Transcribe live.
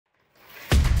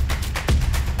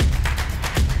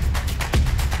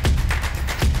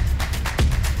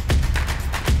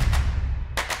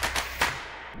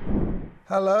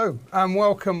Hello and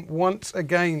welcome once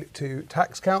again to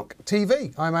TaxCalc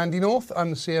TV. I'm Andy North,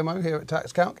 I'm the CMO here at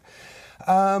TaxCalc.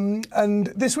 And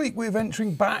this week we're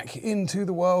venturing back into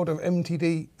the world of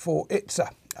MTD for ITSA.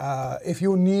 If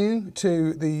you're new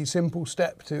to the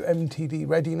SimpleStep to MTD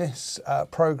Readiness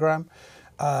program,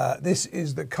 this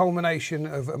is the culmination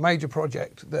of a major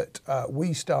project that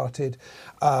we started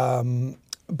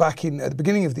back at the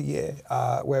beginning of the year,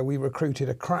 where we recruited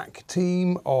a crack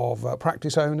team of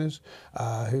practice owners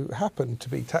who happen to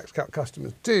be TaxCalc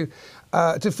customers too,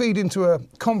 to feed into a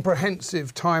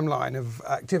comprehensive timeline of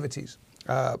activities.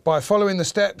 By following the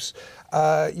steps,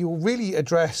 you'll really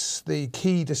address the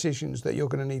key decisions that you're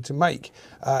going to need to make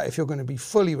if you're going to be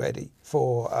fully ready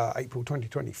for April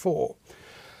 2024.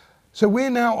 So we're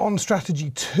now on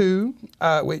strategy 2,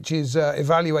 which is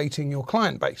evaluating your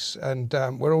client base. And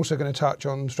we're also going to touch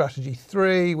on strategy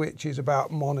 3, which is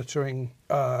about monitoring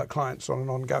clients on an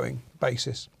ongoing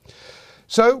basis.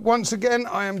 So once again,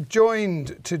 I am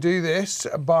joined to do this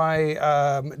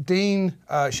by Dean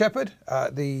Shepherd,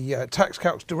 the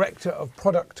TaxCalc's Director of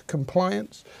Product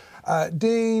Compliance.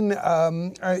 Dean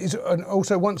is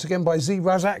also once again by Zee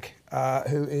Razaq,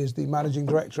 who is the Managing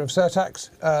Director of Surtax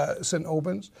St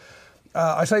Albans.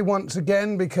 I say once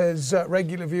again because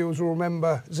regular viewers will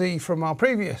remember Zee from our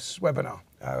previous webinar,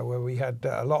 where we had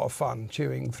a lot of fun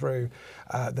chewing through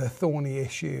the thorny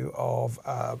issue of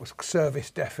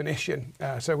service definition.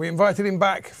 So we invited him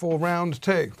back for round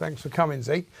 2. Thanks for coming,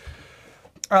 Zee.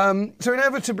 So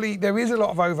inevitably, there is a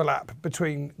lot of overlap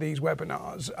between these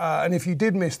webinars. And if you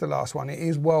did miss the last one, it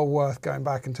is well worth going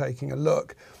back and taking a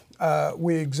look.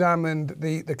 We examined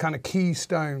the kind of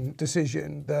keystone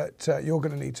decision that you're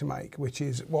going to need to make, which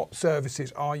is what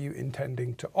services are you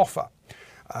intending to offer?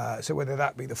 So whether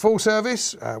that be the full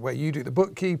service, where you do the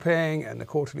bookkeeping and the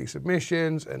quarterly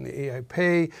submissions and the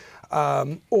EOP,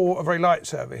 or a very light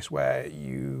service where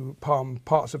you palm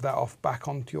parts of that off back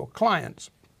onto your clients.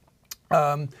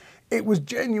 It was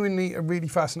genuinely a really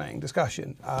fascinating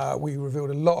discussion. We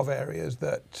revealed a lot of areas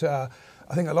that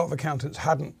I think a lot of accountants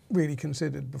hadn't really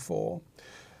considered before.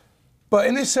 But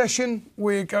in this session,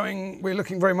 we're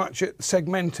looking very much at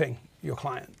segmenting your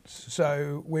clients.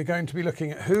 So we're going to be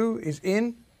looking at who is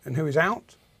in and who is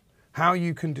out, how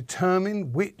you can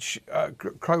determine which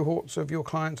cohorts of your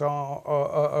clients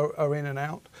are in and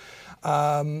out,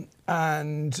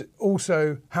 and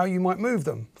also how you might move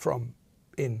them from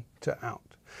in to out.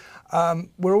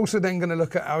 We're also then going to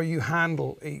look at how you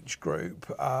handle each group.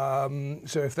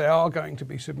 So if they are going to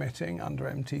be submitting under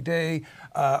MTD,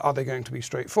 are they going to be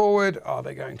straightforward? Are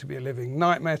they going to be a living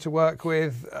nightmare to work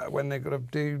with when they've got to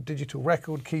do digital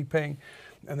record keeping?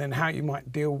 And then how you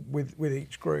might deal with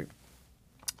each group.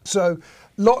 So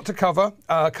a lot to cover.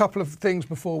 A couple of things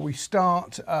before we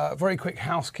start. Very quick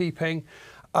housekeeping.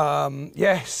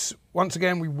 Yes, once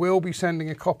again, we will be sending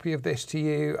a copy of this to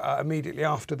you immediately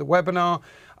after the webinar.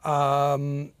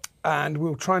 And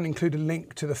we'll try and include a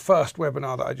link to the first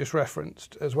webinar that I just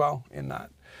referenced as well in that.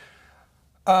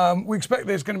 We expect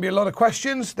there's going to be a lot of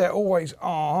questions. There always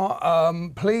are.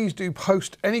 Please do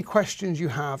post any questions you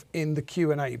have in the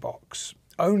Q&A box.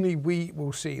 Only we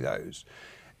will see those.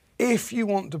 If you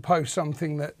want to post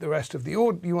something that you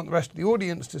want the rest of the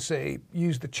audience to see,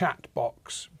 use the chat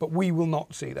box, but we will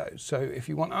not see those. So if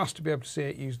you want us to be able to see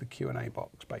it, use the Q&A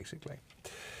box, basically.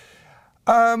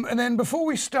 And then before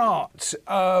we start,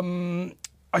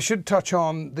 I should touch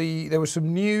on there was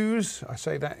some news, I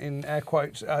say that in air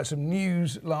quotes, some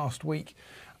news last week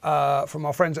from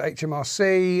our friends at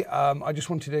HMRC. I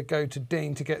just wanted to go to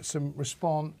Dean to get some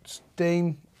response.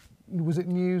 Dean, was it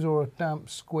news or a damp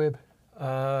squib?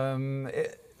 I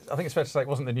think it's fair to say it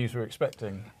wasn't the news we were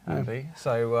expecting, Andy. Yeah.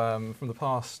 So from the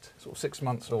past sort of 6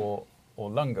 months or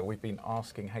longer, we've been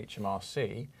asking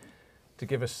HMRC to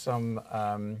give us some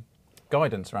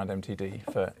guidance around MTD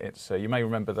for ITSA. You may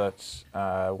remember that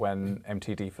when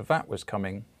MTD for VAT was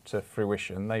coming to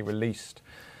fruition, they released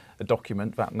a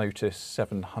document, VAT Notice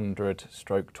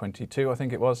 700/22, I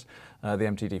think it was, the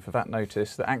MTD for VAT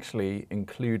notice, that actually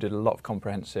included a lot of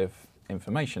comprehensive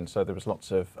information. So there was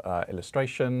lots of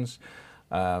illustrations,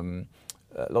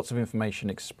 lots of information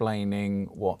explaining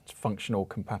what functional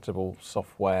compatible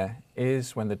software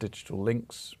is, when the digital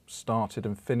links started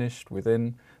and finished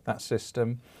within that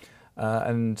system,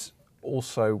 and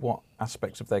also what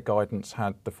aspects of their guidance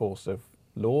had the force of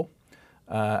law,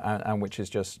 and which is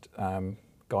just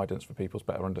guidance for people's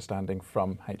better understanding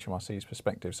from HMRC's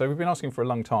perspective. So we've been asking for a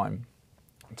long time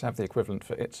to have the equivalent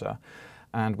for ITSA,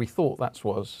 and we thought that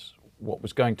was what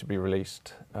was going to be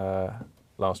released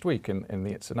last week in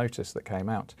the ITSA notice that came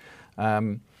out.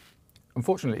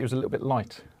 Unfortunately, it was a little bit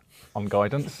light on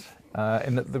guidance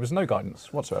in that there was no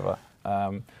guidance whatsoever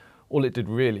All it did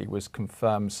really was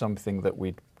confirm something that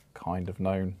we'd kind of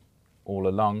known all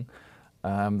along,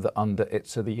 that under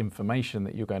ITSA, the information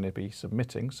that you're going to be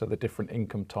submitting, so the different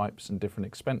income types and different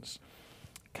expense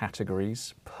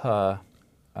categories per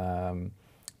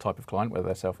type of client, whether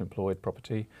they're self-employed,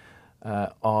 property,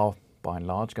 are by and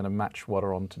large going to match what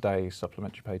are on today's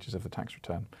supplementary pages of the tax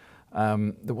return.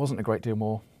 There wasn't a great deal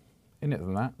more in it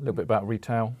than that. A little bit about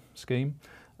retail scheme,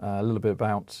 a little bit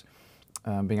about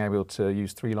being able to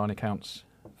use 3-line accounts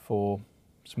for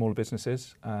smaller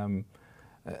businesses.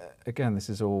 Again, this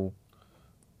is all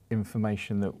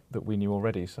information that we knew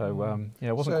already, so yeah,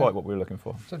 it wasn't quite what we were looking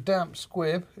for. So damp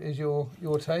squib is your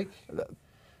take?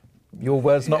 Your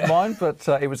words, not mine, but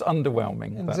it was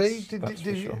underwhelming. And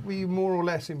Zee, were you more or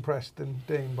less impressed than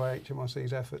Dean by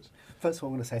HMRC's efforts? First of all,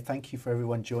 I want to say thank you for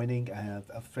everyone joining,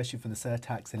 especially from the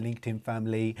Surtax and LinkedIn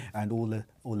family and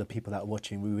all the people that are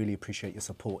watching. We really appreciate your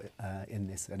support in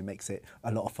this, and it makes it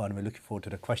a lot of fun. We're looking forward to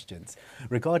the questions.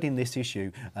 Regarding this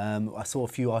issue, I saw a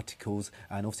few articles,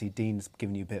 and obviously Dean's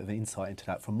given you a bit of an insight into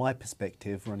that. From my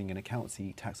perspective, running an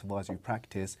accountancy tax advisory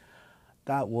practice,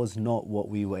 that was not what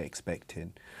we were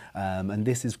expecting. And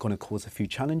this is going to cause a few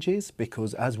challenges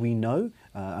because, as we know,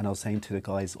 and I was saying to the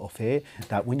guys off here,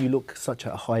 that when you look such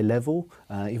at a high level,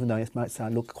 even though it might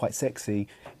look quite sexy,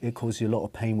 it causes you a lot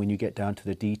of pain when you get down to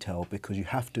the detail, because you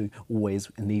have to always,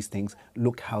 in these things,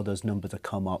 look how those numbers are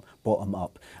come up, bottom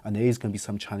up. And there is going to be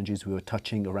some challenges we were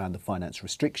touching around the finance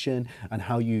restriction and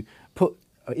how you put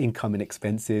income and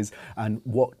expenses and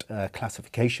what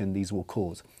classification these will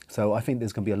cause. So I think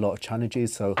there's going to be a lot of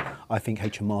challenges. So I think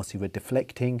HMRC were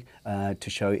deflecting to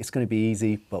show it's going to be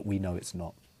easy, but we know it's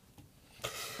not.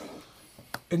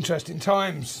 Interesting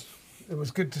times. It was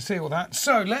good to see all that.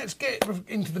 So let's get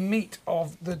into the meat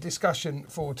of the discussion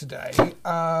for today.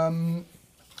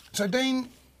 So Dean,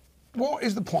 what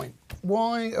is the point?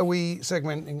 Why are we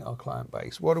segmenting our client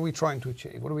base? What are we trying to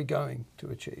achieve? What are we going to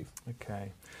achieve?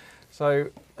 Okay. So,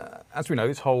 as we know,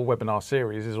 this whole webinar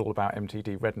series is all about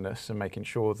MTD readiness and making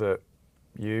sure that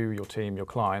you, your team, your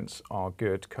clients are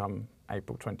good come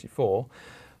April 24.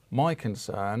 My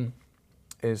concern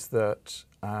is that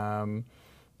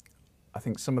I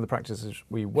think some of the practices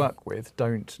we work with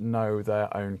don't know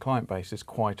their own client bases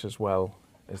quite as well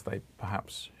as they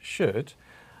perhaps should,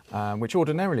 which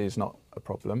ordinarily is not a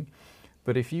problem.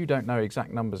 But if you don't know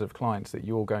exact numbers of clients that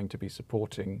you're going to be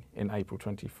supporting in April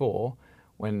 24,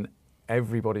 when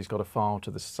everybody's got to file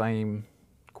to the same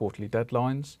quarterly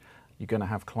deadlines, you're going to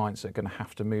have clients that are going to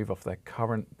have to move off their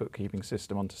current bookkeeping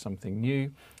system onto something new.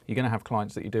 You're going to have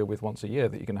clients that you deal with once a year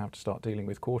that you're going to have to start dealing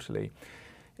with quarterly.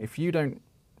 If you don't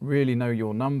really know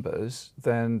your numbers,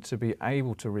 then to be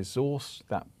able to resource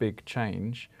that big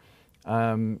change,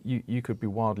 you could be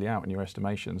wildly out in your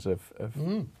estimations of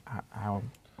how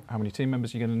many team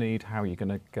members you're going to need, how you're going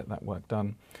to get that work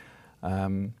done.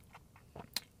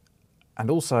 And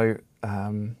also,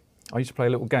 I used to play a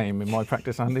little game in my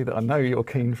practice, Andy, that I know you're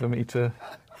keen for me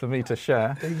to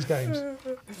share. These games.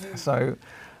 So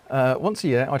once a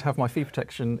year, I'd have my fee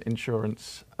protection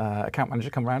insurance account manager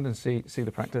come around and see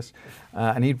the practice,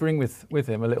 and he'd bring with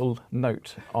him a little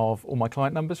note of all my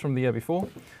client numbers from the year before,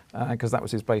 because that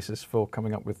was his basis for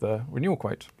coming up with the renewal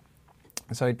quote.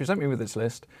 And so he'd present me with this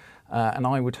list, and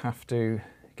I would have to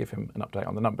give him an update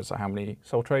on the numbers, so how many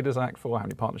sole traders I act for, how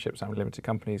many partnerships, how many limited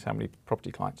companies, how many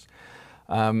property clients.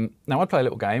 Now I'd play a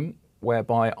little game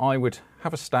whereby I would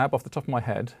have a stab off the top of my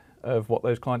head of what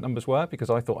those client numbers were, because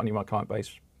I thought I knew my client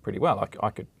base pretty well.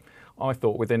 I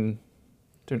thought within,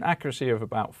 to an accuracy of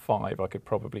about 5, I could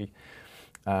probably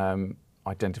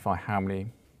identify how many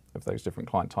of those different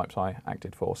client types I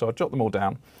acted for. So I'd jot them all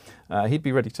down. He'd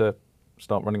be ready to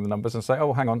start running the numbers and say,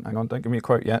 oh, hang on, don't give me a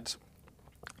quote yet.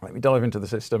 Let me dive into the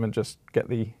system and just get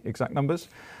the exact numbers.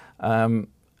 And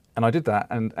I did that,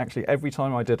 and actually every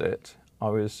time I did it, I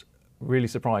was really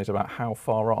surprised about how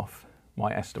far off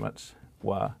my estimates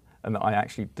were, and that I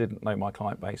actually didn't know my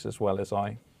client base as well as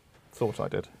I thought I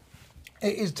did.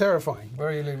 It is terrifying,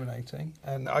 very illuminating,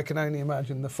 and I can only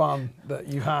imagine the fun that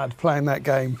you had playing that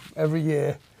game every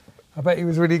year. I bet he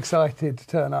was really excited to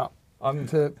turn up. I'm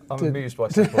amused by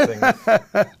simple things.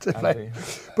 To play.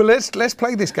 But let's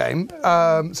play this game.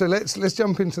 So let's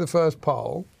jump into the first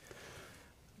poll.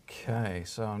 Okay,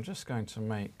 so I'm just going to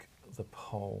make the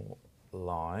poll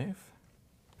live.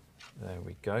 There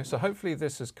we go. So hopefully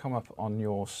this has come up on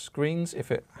your screens. If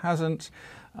it hasn't,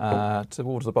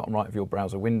 towards the bottom right of your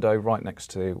browser window, right next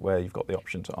to where you've got the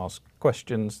option to ask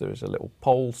questions, there is a little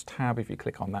polls tab. If you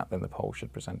click on that, then the poll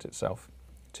should present itself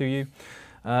to you.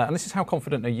 And this is how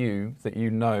confident are you that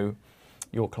you know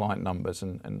your client numbers,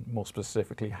 and more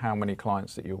specifically, how many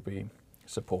clients that you'll be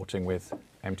supporting with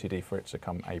MTD for ITSA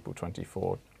come April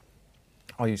 24.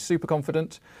 Are you super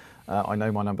confident? I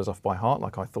know my numbers off by heart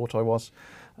like I thought I was.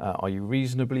 Are you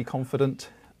reasonably confident?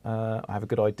 I have a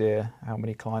good idea how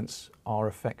many clients are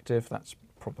effective. That's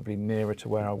probably nearer to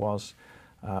where I was.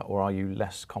 Or are you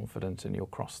less confident and you'll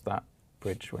cross that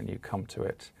bridge when you come to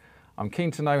it? I'm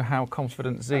keen to know how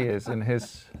confident Zee is in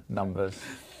his numbers.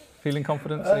 Feeling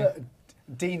confident, Zee?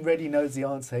 Dean already knows the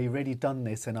answer. He already done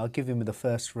this, and I'll give him the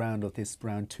first round of this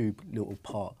round 2 little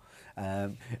part.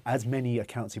 As many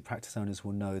accountancy practice owners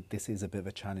will know, this is a bit of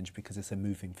a challenge because it's a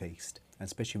moving feast, and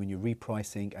especially when you're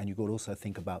repricing, and you've got to also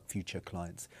think about future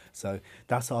clients. So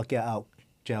that's our get out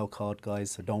jail card,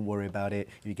 guys, so don't worry about it.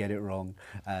 You get it wrong.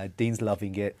 Dean's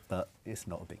loving it, but it's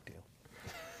not a big deal.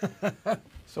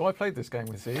 So I played this game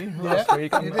with Zee last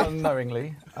week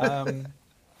unknowingly.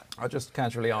 I just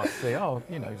casually asked Zee, oh,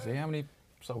 you know, Zee, how many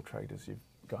sole traders you've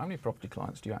got? How many property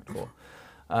clients do you act for?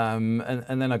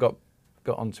 And then I got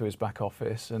onto his back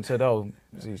office and said, oh,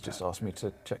 Zee's just asked me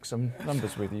to check some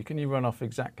numbers with you. Can you run off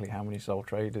exactly how many sole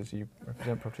traders you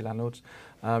represent property landlords?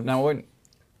 Now, I won't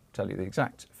tell you the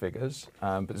exact figures,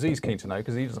 but Zee's keen to know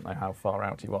because he doesn't know how far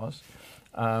out he was.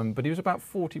 But he was about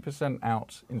 40%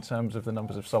 out in terms of the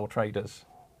numbers of sole traders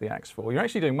he acts for. You're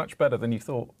actually doing much better than you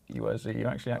thought you were, Zee. You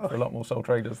actually act for a lot more sole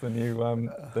traders than you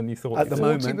thought. At the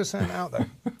moment, 40% out there.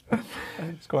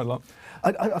 It's quite a lot.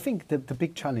 I think the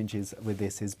big challenge is with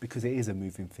this is because it is a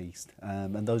moving feast,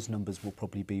 and those numbers will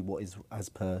probably be what is as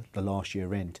per the last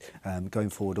year end. Going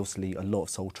forward, obviously, a lot of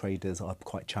sole traders are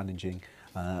quite challenging.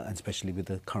 And especially with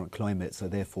the current climate, so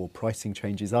therefore pricing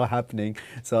changes are happening.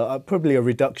 So probably a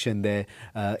reduction there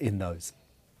in those.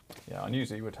 Yeah, I knew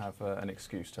Zee would have an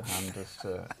excuse to hand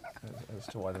as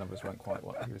to why the numbers weren't quite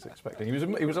what he was expecting.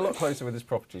 He was a lot closer with his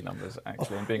property numbers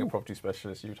actually, and being a property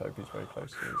specialist, you'd hope he's very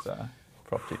close to his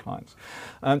property clients.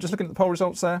 Just looking at the poll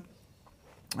results there,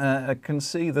 I can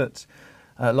see that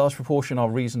a large proportion are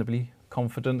reasonably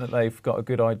confident that they've got a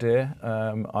good idea.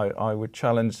 I would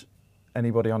challenge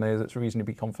anybody on here that's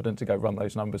reasonably confident to go run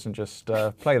those numbers and just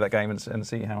play that game and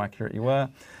see how accurate you were.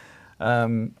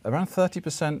 Around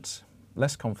 30%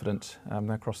 less confident.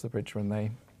 They cross the bridge when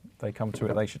they come to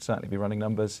it. They should certainly be running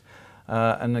numbers.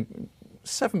 And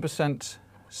 7%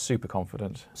 super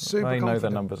confident. They know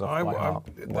their numbers off by heart.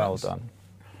 Well done.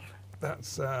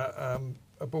 That's a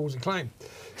ballsy claim.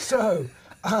 So.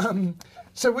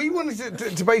 So we wanted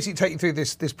to basically take you through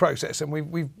this process, and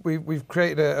we've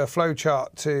created a flow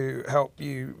chart to help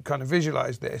you kind of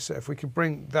visualise this. So if we could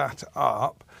bring that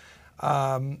up,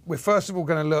 we're first of all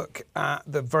going to look at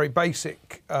the very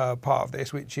basic part of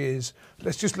this, which is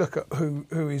let's just look at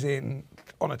who is in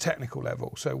on a technical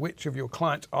level. So which of your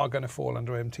clients are going to fall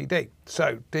under MTD?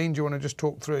 So Dean, do you want to just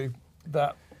talk through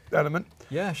that element?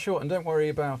 Yeah, sure. And don't worry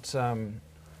about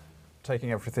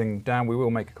taking everything down. We will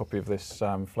make a copy of this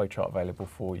flowchart available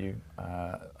for you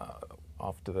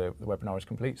after the webinar is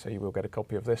complete, so you will get a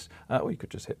copy of this. Or you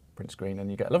could just hit print screen and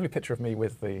you get a lovely picture of me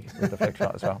with the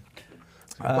flowchart as well.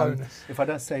 Bonus. If I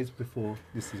don't say it before,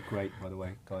 this is great, by the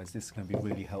way, guys. This is going to be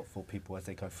really helpful for people as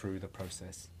they go through the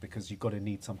process, because you've got to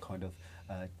need some kind of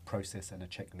process and a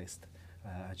checklist.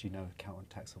 As you know, accountant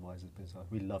tax advisors,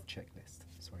 we love checklists.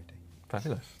 Sorry, Dean.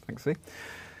 Fabulous. Thanks, Zee.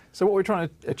 So what we're trying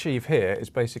to achieve here is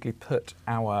basically put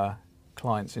our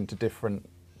clients into different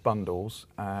bundles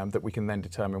that we can then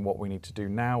determine what we need to do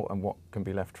now and what can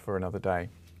be left for another day.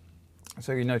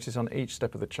 So you notice on each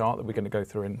step of the chart that we're going to go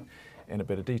through in a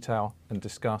bit of detail and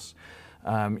discuss,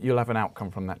 you'll have an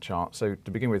outcome from that chart. So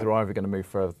to begin with, we're either going to move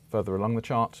further along the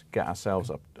chart, get ourselves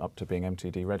up to being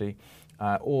MTD ready,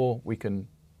 or we can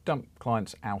dump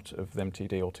clients out of the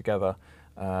MTD altogether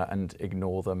and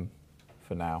ignore them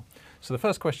for now. So the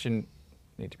first question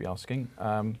you need to be asking,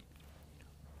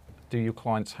 do your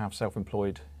clients have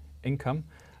self-employed income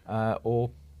or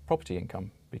property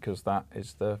income? Because that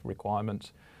is the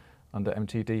requirement under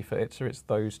MTD for ITSA. It's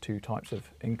those two types of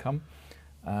income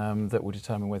that will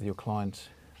determine whether your client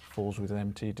falls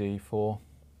within MTD for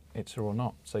ITSA or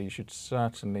not. So you should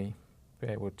certainly be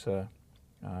able to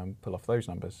pull off those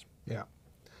numbers. Yeah.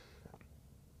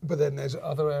 But then there's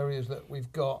other areas that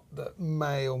we've got that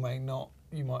may or may not,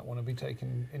 you might want to be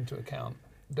taken into account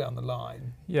down the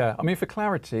line. Yeah, I mean, for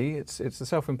clarity, it's the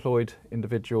self-employed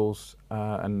individuals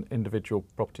and individual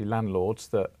property landlords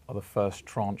that are the first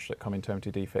tranche that come into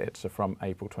MTD for ITSA from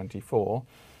April 24.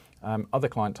 Other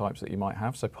client types that you might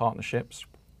have, so partnerships,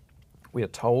 we are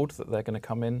told that they're going to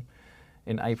come in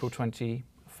April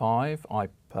 25. I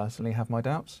personally have my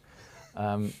doubts.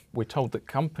 We're told that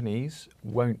companies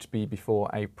won't be before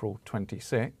April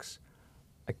 26.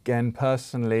 Again,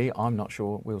 personally, I'm not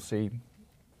sure we'll see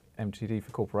MTD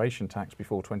for corporation tax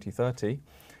before 2030.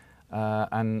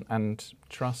 And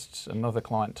trusts, another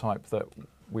client type that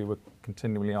we were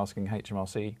continually asking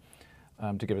HMRC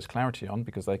to give us clarity on,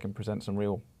 because they can present some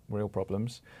real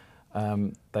problems.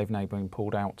 They've now been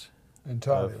pulled out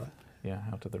entirely, right? Yeah,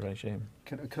 out of the regime.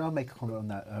 Can I make a comment on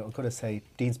that? I've got to say,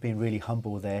 Dean's been really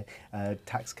humble there.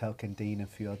 TaxCalc and Dean and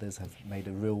a few others have made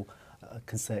a real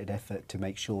concerted effort to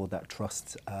make sure that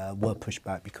trusts were pushed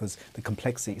back, because the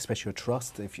complexity, especially a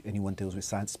trust, if anyone deals with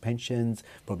science pensions,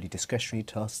 probably discretionary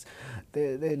trusts,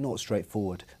 they're not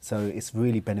straightforward. So it's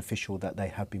really beneficial that they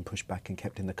have been pushed back and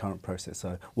kept in the current process.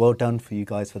 So well done for you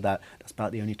guys for that. That's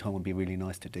about the only time I'll be really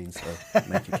nice to Dean, so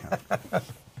make it count.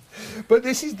 But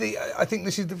this is I think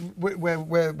this is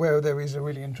where there is a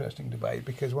really interesting debate,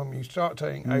 because when you start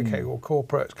saying, okay, well,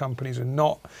 corporate companies are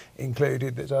not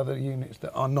included, there's other units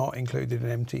that are not included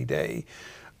in MTD,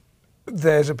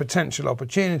 there's a potential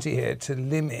opportunity here to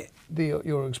limit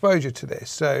your exposure to this.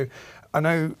 So I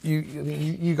know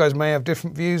you guys may have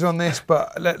different views on this,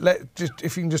 but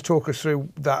if you can just talk us through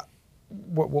that,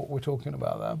 what we're talking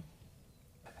about there.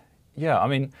 Yeah, I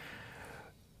mean,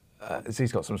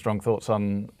 Zee's got some strong thoughts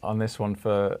on this one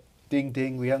for... Ding,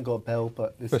 ding, we haven't got a bell,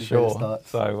 but this is sure. where it starts.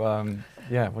 So,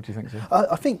 yeah, what do you think, Zee?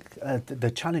 I think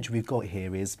the challenge we've got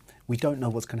here is we don't know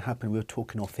what's going to happen. We were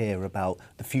talking off air about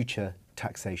the future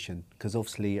taxation, because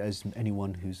obviously, as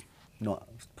anyone who's not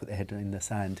put their head in the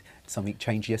sand, something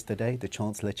changed yesterday, the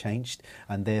Chancellor changed,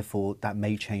 and therefore that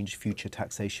may change future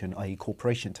taxation, i.e.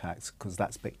 corporation tax, because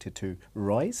that's expected to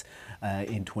rise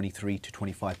in 23 to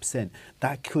 25%.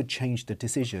 That could change the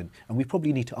decision, and we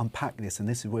probably need to unpack this, and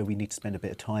this is where we need to spend a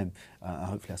bit of time,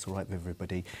 hopefully that's all right with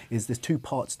everybody, is there's two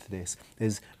parts to this.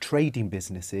 There's trading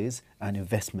businesses and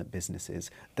investment businesses.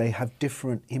 They have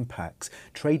different impacts.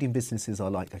 Trading businesses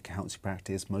are like accountancy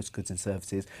practice, most goods and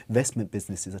services. Investment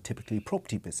businesses are typically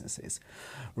property businesses,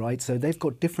 right? So they've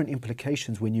got different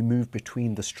implications when you move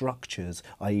between the structures,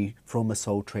 i.e. from a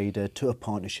sole trader to a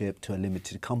partnership to a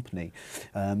limited company.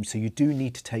 So you do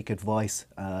need to take advice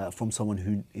from someone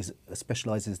who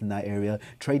specialises in that area.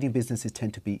 Trading businesses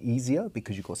tend to be easier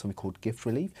because you've got something called gift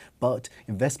relief, but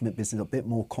investment businesses are a bit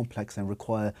more complex and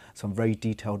require some very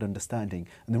detailed understanding.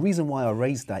 And the reason why I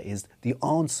raised that is the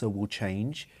answer will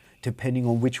change depending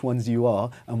on which ones you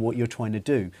are and what you're trying to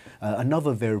do.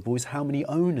 Another variable is how many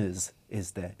owners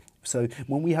is there. So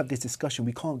when we have this discussion,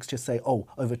 we can't just say, oh,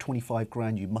 over 25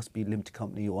 grand, you must be a limited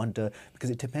company or under,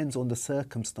 because it depends on the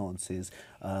circumstances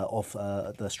of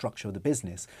the structure of the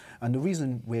business. And the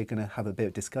reason we're going to have a bit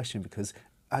of discussion, because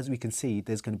as we can see,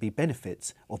 there's going to be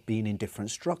benefits of being in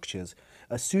different structures.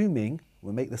 Assuming,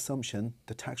 we'll make the assumption,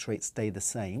 the tax rates stay the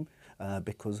same,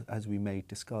 because as we may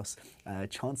discuss,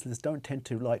 chancellors don't tend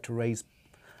to like to raise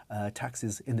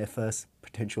taxes in their first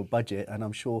potential budget, and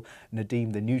I'm sure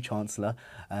Nadeem, the new Chancellor,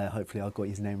 hopefully I got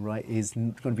his name right, is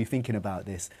going to be thinking about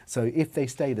this. So if they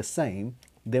stay the same,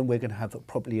 then we're going to have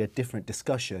probably a different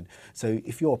discussion. So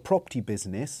if you're a property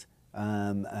business,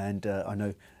 and I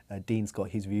know Dean's got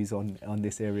his views on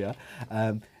this area,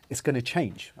 it's going to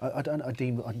change.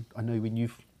 Dean, I know when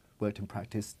you've worked in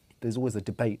practice, there's always a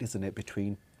debate, isn't it,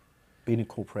 between being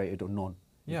incorporated or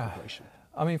non-incorporation?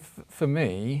 Yeah, I mean, for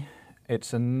me,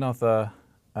 it's another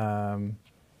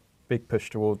big push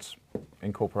towards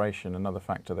incorporation, another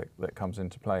factor that comes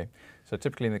into play. So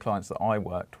typically in the clients that I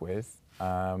worked with,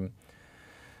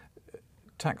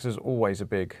 tax is always a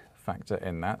big factor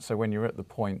in that. So when you're at the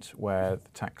point where the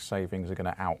tax savings are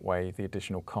going to outweigh the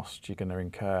additional costs you're going to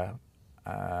incur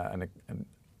and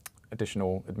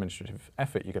additional administrative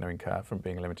effort you're going to incur from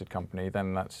being a limited company,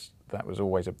 then that was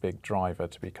always a big driver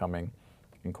to becoming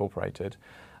incorporated.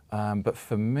 But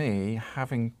for me,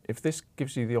 if this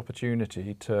gives you the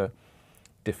opportunity to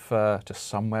defer to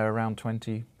somewhere around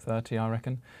 2030, I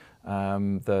reckon,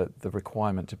 the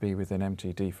requirement to be within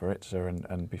MTD for ITSA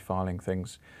and be filing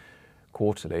things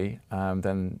quarterly,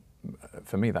 then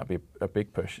for me that'd be a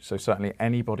big push. So certainly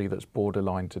anybody that's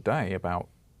borderline today about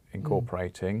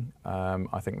incorporating,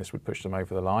 I think this would push them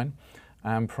over the line.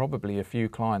 And probably a few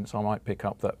clients I might pick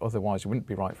up that otherwise wouldn't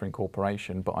be right for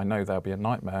incorporation, but I know they'll be a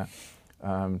nightmare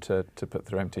to put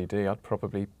through MTD. I'd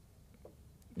probably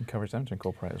encourage them to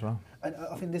incorporate as well. And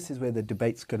I think this is where the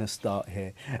debate's going to start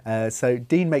here. So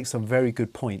Dean makes some very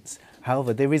good points.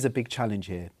 However, there is a big challenge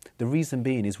here. The reason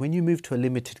being is when you move to a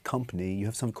limited company, you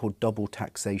have something called double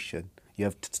taxation. You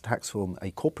have tax from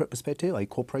a corporate perspective, a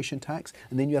corporation tax,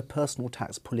 and then you have personal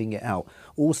tax pulling it out.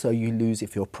 Also, you lose,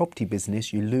 if you're a property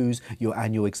business, you lose your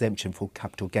annual exemption for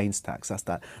capital gains tax. That's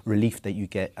that relief that you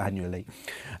get annually.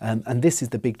 And this is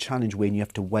the big challenge when you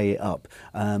have to weigh it up.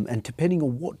 And depending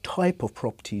on what type of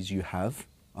properties you have,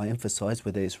 I emphasise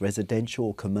whether it's residential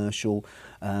or commercial,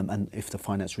 and if the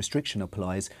finance restriction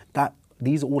applies, that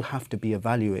these all have to be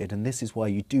evaluated, and this is why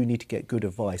you do need to get good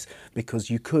advice, because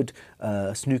you could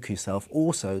snooker yourself.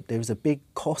 Also, there is a big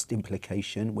cost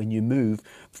implication when you move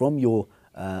from your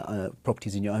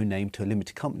properties in your own name to a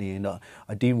limited company, and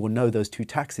Dean will know those two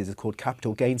taxes are called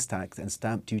capital gains tax and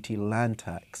stamp duty land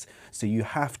tax. So you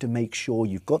have to make sure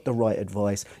you've got the right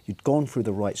advice, you've gone through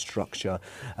the right structure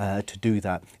to do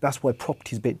that. That's why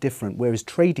property is a bit different, whereas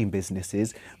trading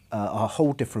businesses are a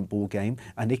whole different ball game,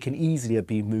 and they can easily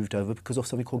be moved over because of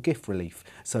something called gift relief.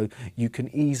 So you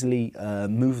can easily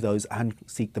move those and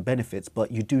seek the benefits,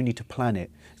 but you do need to plan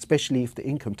it, especially if the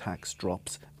income tax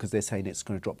drops, because they're saying it's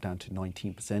going to drop down to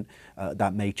 19%.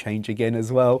 That may change again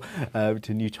as well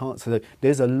to new chance. So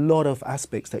there's a lot of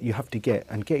aspects that you have to get,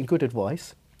 and getting good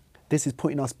advice. This is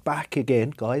putting us back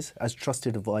again, guys, as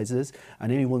trusted advisors,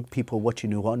 and anyone, people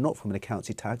watching who are not from an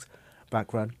accountancy tax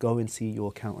background, go and see your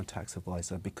accountant tax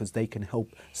advisor, because they can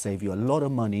help save you a lot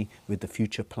of money with the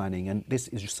future planning. And this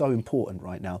is so important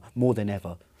right now, more than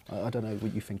ever. I don't know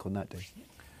what you think on that, Dave.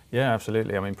 Yeah,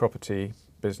 absolutely. I mean, property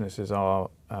businesses are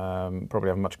probably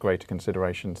have much greater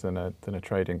considerations than a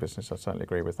trading business. I certainly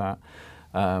agree with that.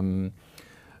 And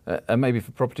maybe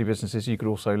for property businesses, you could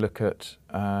also look at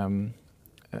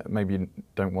maybe you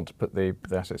don't want to put the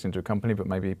assets into a company, but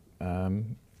maybe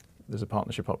there's a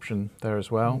partnership option there as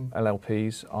well.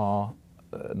 LLPs are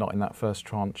not in that first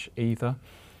tranche either.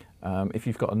 If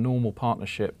you've got a normal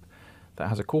partnership that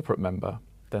has a corporate member,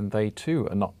 then they too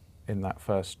are not in that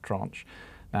first tranche.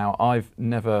 Now, I've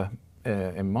never,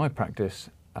 in my practice,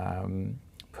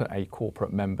 put a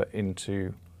corporate member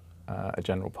into a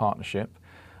general partnership.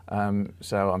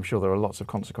 So I'm sure there are lots of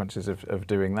consequences of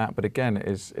doing that. But again,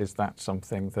 is that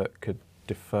something that could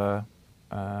defer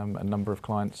a number of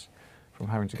clients from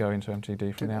having to go into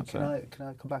MTD from the outset? Can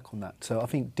I come back on that? So I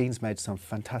think Dean's made some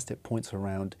fantastic points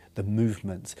around the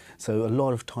movements. So a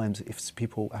lot of times, if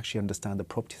people actually understand the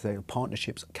property sale,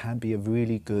 partnerships can be a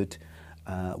really good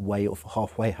way of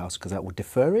halfway house, because that will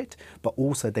defer it, but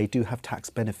also they do have tax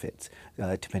benefits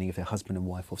depending if they're husband and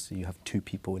wife. Obviously you have two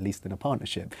people at least in a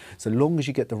partnership, so long as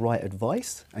you get the right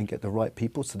advice and get the right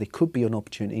people. So there could be an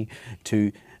opportunity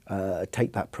to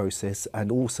take that process.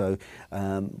 And also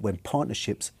when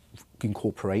partnerships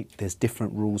incorporate, there's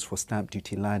different rules for stamp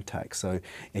duty land tax, so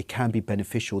it can be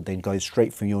beneficial then going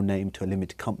straight from your name to a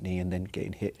limited company and then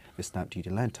getting hit with stamp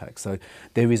duty land tax. So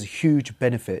there is a huge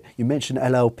benefit. You mentioned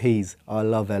LLPs. I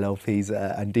love LLPs,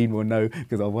 and Dean will know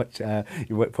because I watch,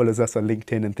 he follows us on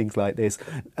LinkedIn and things like this.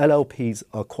 LLPs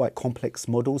are quite complex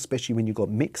models, especially when you've got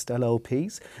mixed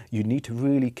LLPs. You need to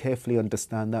really carefully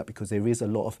understand that, because there is a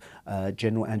lot of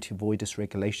general anti-avoidance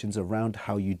regulations around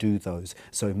how you do those.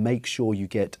 So make sure you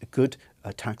get good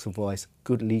tax advice,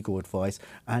 good legal advice,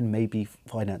 and maybe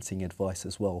financing advice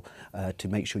as well, to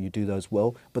make sure you do those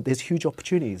well. But there's huge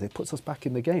opportunities. It puts us back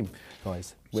in the game,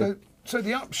 guys. So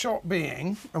the upshot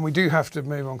being, and we do have to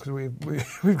move on because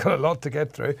we've got a lot to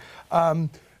get through.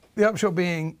 The upshot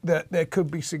being that there could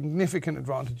be significant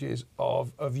advantages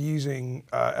of using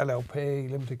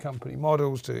LLP, limited company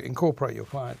models to incorporate your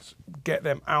clients, get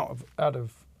them out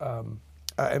of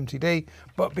MTD,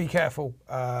 but be careful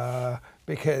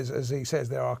because, as he says,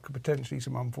 there are potentially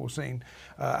some unforeseen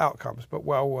outcomes, but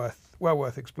well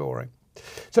worth exploring.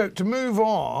 So to move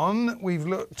on, we've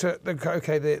looked at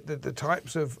the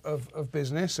types of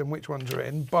business and which ones are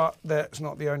in, but that's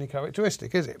not the only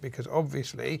characteristic, is it? Because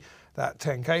obviously that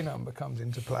 10K number comes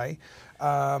into play.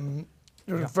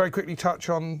 Very quickly touch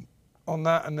on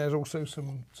that, and there's also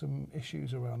some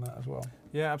issues around that as well.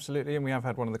 Yeah, absolutely, and we have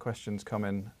had one of the questions come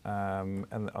in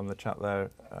on the chat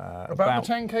there about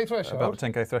the 10K threshold. About the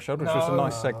 10K threshold, which was a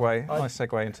nice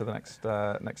segue into the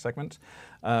next segment.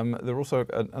 There are also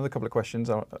another couple of questions.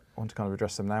 I want to kind of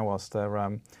address them now whilst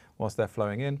they're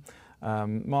flowing in.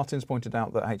 Martin's pointed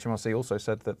out that HMRC also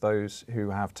said that those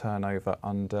who have turnover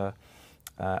under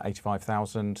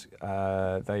 85,000,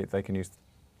 they can use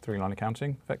three-line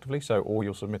accounting effectively. So all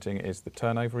you're submitting is the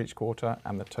turnover each quarter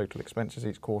and the total expenses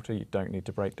each quarter. You don't need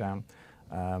to break down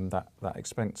that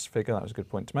expense figure. That was a good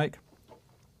point to make.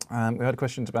 We had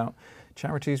questions about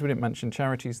charities. We didn't mention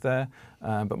charities there,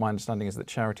 but my understanding is that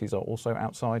charities are also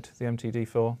outside the MTD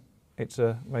for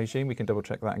ITSA regime. We can double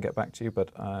check that and get back to you, but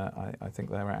I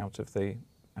think they're out of the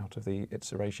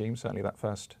ITSA regime, certainly that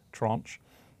first tranche.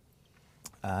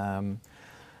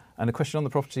 And a question on the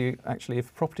property, actually,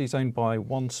 if property is owned by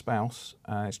one spouse,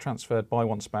 it's transferred by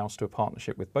one spouse to a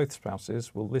partnership with both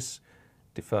spouses, will this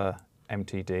defer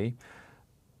MTD?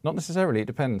 Not necessarily, it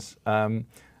depends.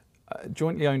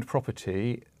 Jointly owned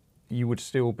property, you would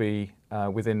still be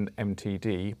within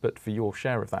MTD, but for your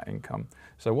share of that income.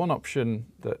 So one option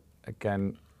that,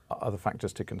 again, other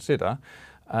factors to consider,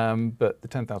 But the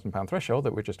 £10,000 threshold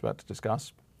that we're just about to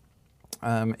discuss,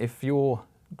 if your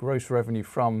gross revenue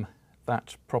from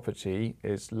that property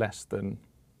is less than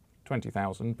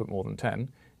 20,000 but more than 10,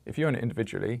 if you own it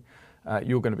individually,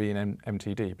 you're going to be in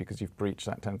MTD because you've breached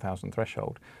that 10,000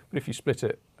 threshold. But if you split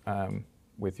it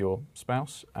with your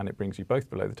spouse and it brings you both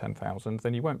below the 10,000,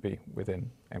 then you won't be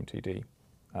within MTD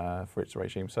for its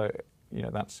regime. So, you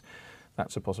know, that's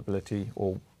a possibility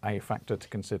or a factor to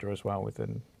consider as well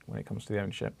when it comes to the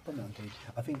ownership.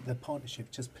 I think the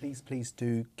partnership, just please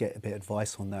do get a bit of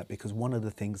advice on that, because one of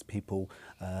the things people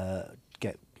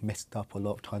get messed up a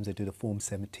lot of times, they do the Form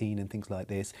 17 and things like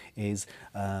this, is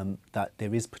that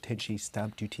there is potentially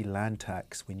stamp duty, land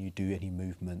tax when you do any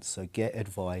movements. So get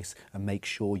advice and make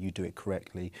sure you do it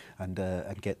correctly and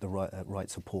get the right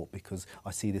support, because I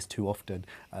see this too often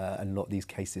in a lot of these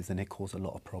cases and it causes a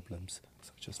lot of problems.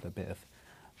 So just a bit of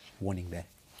warning there.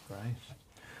 Great.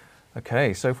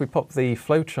 Okay, so if we pop the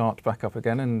flow chart back up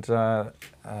again and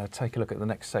take a look at the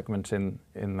next segment in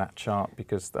that chart,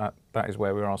 because that is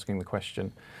where we're asking the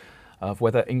question of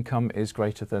whether income is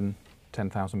greater than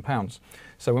 £10,000.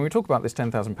 So when we talk about this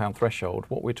 £10,000 threshold,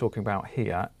 what we're talking about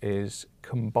here is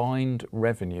combined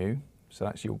revenue, so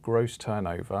that's your gross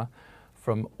turnover,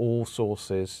 from all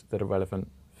sources that are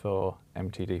relevant for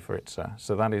MTD for ITSA.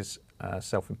 So that is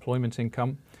self-employment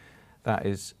income, that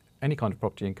is any kind of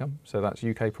property income, so that's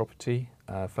UK property,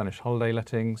 furnished holiday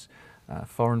lettings,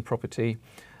 foreign property,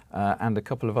 and a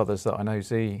couple of others that I know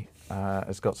Zee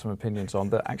has got some opinions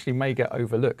on that actually may get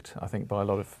overlooked, I think, by a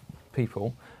lot of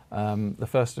people. The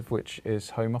first of which is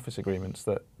home office agreements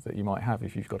that you might have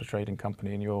if you've got a trading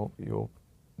company and you're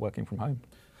working from home.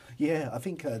 Yeah, I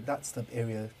think that's the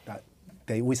area that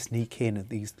they always sneak in at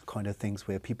these kind of things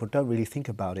where people don't really think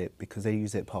about it because they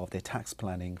use it part of their tax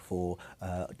planning for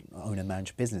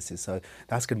owner-managed businesses. So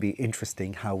that's going to be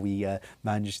interesting how we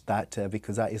manage that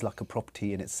because that is like a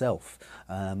property in itself.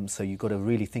 So you've got to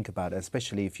really think about it,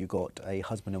 especially if you've got a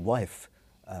husband and wife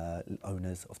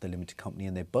owners of the limited company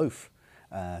and they're both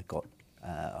got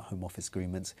home office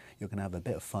agreements. You're going to have a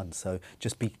bit of fun. So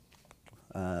just be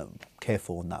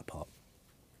careful on that part.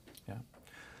 Yeah.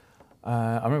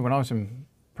 I remember when I was in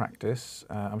practice,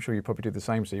 I'm sure you probably do the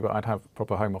same, Zee, but I'd have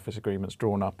proper home office agreements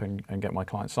drawn up and get my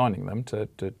clients signing them to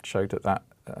show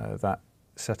that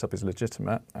setup is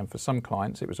legitimate. And for some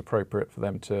clients, it was appropriate for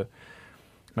them to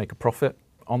make a profit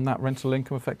on that rental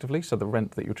income effectively. So the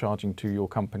rent that you're charging to your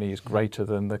company is greater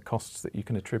than the costs that you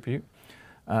can attribute.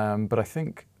 But I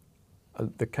think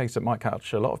the case that might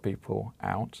catch a lot of people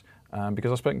out,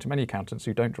 because I've spoken to many accountants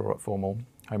who don't draw up formal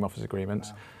home office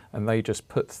agreements. Wow. And they just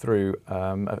put through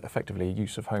effectively a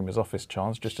use of home as office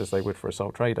charge, just as they would for a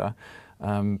sole trader,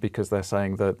 because they're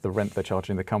saying that the rent they're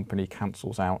charging the company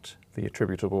cancels out the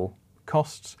attributable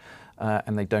costs,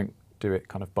 and they don't do it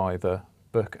kind of by the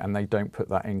book, and they don't put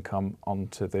that income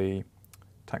onto the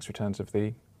tax returns of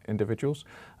the individuals.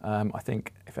 I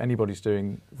think if anybody's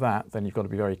doing that, then you've got to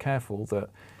be very careful that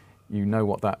you know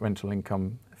what that rental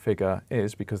income figure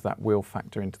is, because that will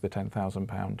factor into the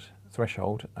 £10,000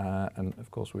 threshold, and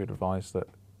of course we'd advise that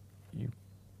you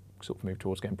sort of move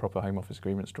towards getting proper home office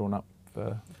agreements drawn up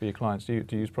for your clients. Do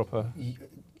you use proper?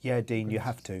 Yeah, Dean, you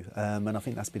have to, and I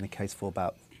think that's been the case for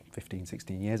about 15,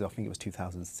 16 years. I think it was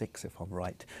 2006 if I'm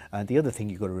right. And the other thing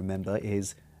you've got to remember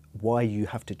is why you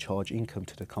have to charge income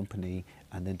to the company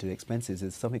and then do expenses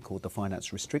is something called the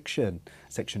finance restriction,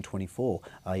 section 24,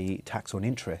 i.e. tax on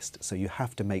interest. So you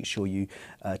have to make sure you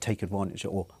take advantage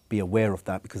or be aware of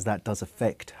that, because that does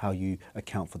affect how you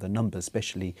account for the numbers,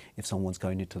 especially if someone's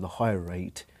going into the higher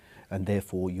rate and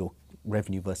therefore your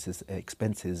revenue versus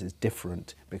expenses is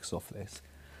different because of this.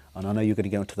 And I know you're going to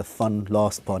go into the fun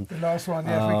last one. The last one,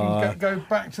 yeah. If we can go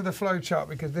back to the flow chart,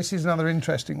 because this is another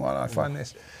interesting one, I find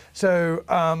this. So,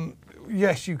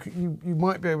 yes, you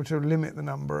might be able to limit the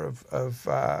number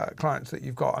of clients that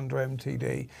you've got under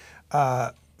MTD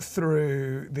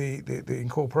through the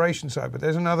incorporation side, but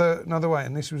there's another way,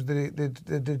 and this was the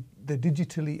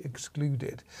digitally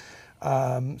excluded.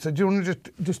 So do you want to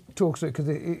just talk to it, because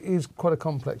it is quite a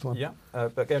complex one? Yeah,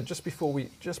 but again, just before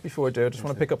I do, I just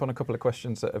want to pick up on a couple of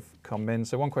questions that have come in.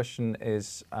 So one question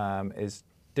is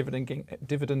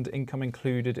dividend income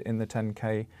included in the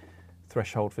 10K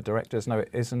threshold for directors? No, it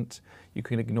isn't. You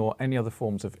can ignore any other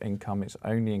forms of income. It's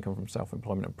only income from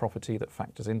self-employment and property that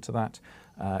factors into that.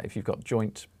 If you've got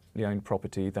jointly owned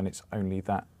property, then it's only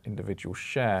that individual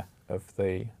share of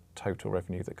the total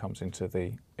revenue that comes into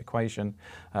the equation.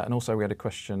 And also we had a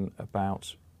question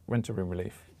about rental room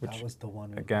relief, which that was the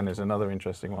one again is another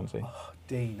interesting one. Oh,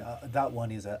 Dean, that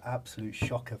one is an absolute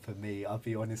shocker for me. I'll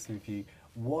be honest with you.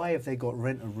 why have they got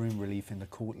rent a room relief in the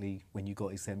quarterly when you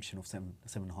got exemption of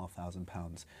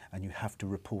 £7,500 and you have to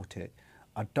report it?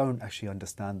 I don't actually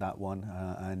understand that one,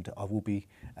 and I will be,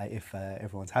 if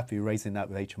everyone's happy, raising that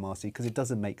with HMRC, because it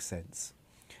doesn't make sense.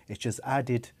 It's just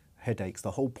added headaches.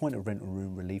 The whole point of rent a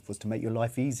room relief was to make your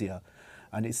life easier.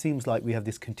 And it seems like we have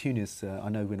this continuous, I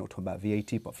know we're not talking about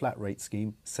VAT, but flat rate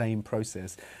scheme, same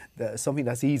process. Something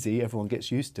that's easy, everyone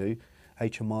gets used to.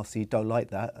 HMRC don't like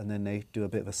that, and then they do a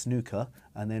bit of a snooker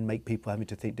and then make people having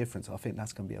to think different. So I think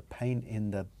that's going to be a pain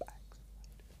in the back.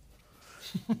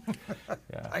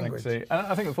 Yeah, thanks. And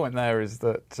I think the point there is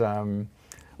that,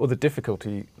 or the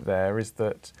difficulty there is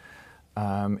that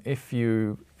if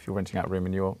you're renting out a room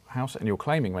in your house and you're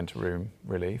claiming rent-a-room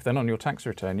relief, then on your tax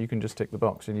return you can just tick the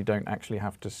box and you don't actually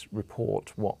have to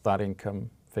report what that income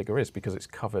figure is because it's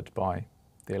covered by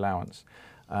the allowance.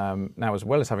 Now, as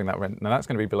well as having that rent, now that's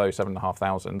going to be below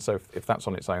 7,500, so if that's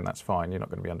on its own, that's fine, you're not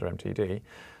going to be under MTD.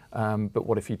 But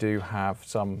what if you do have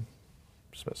some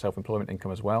self-employment income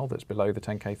as well that's below the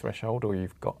 10k threshold, or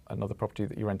you've got another property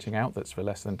that you're renting out that's for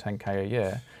less than 10k a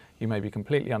year? You may be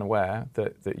completely unaware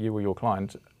that you or your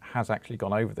client has actually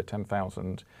gone over the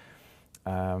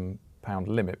 £10,000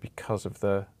 limit because of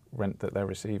the rent that they're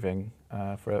receiving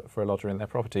for a lodger in their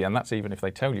property. And that's even if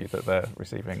they tell you that they're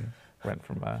receiving rent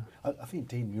from I think,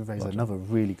 Dean, you raised another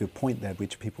really good point there,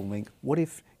 which people make. What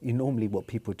if normally what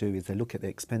people do is they look at the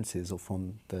expenses or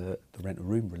from the rent a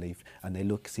room relief and they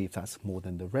see if that's more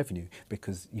than the revenue,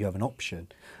 because you have an option.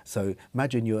 So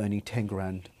imagine you're earning 10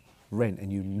 grand rent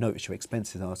and you notice your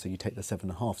expenses are, so you take the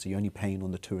 7.5, so you're only paying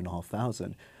on the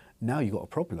 2,500. Now you've got a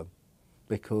problem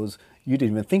because you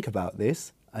didn't even think about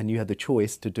this and you had the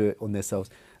choice to do it on themselves.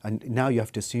 And now you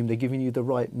have to assume they're giving you the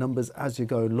right numbers as you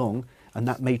go along, and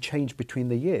that may change between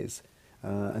the years.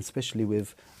 And especially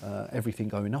with everything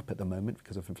going up at the moment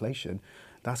because of inflation,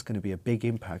 that's going to be a big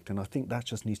impact. And I think that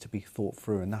just needs to be thought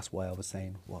through, and that's why I was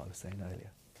saying what I was saying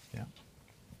earlier. Yeah.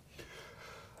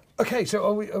 Okay, so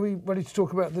are we ready to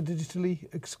talk about the digitally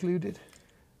excluded?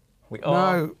 We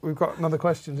are. No, we've got another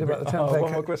questions about the 10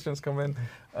 one more questions come in.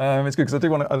 It's good because I do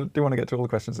want to get to all the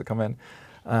questions that come in.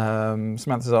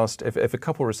 Samantha's asked if a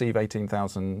couple receive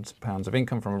 £18,000 of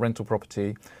income from a rental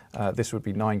property, this would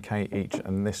be 9k each,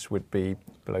 and this would be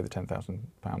below the £10,000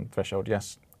 threshold.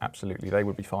 Yes, absolutely, they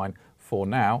would be fine for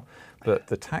now. But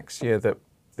the tax year that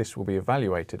this will be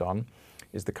evaluated on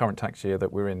is the current tax year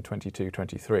that we're in,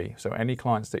 22-23. So any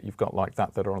clients that you've got like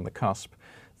that are on the cusp,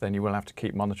 then you will have to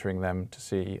keep monitoring them to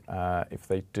see if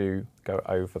they do go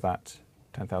over that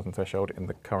 10,000 threshold in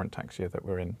the current tax year that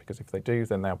we're in. Because if they do,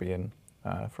 then they'll be in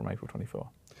from April 24.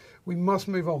 We must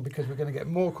move on because we're going to get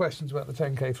more questions about the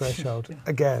 10k threshold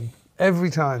again.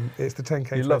 Every time it's the 10k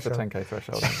threshold. You love the 10k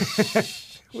threshold.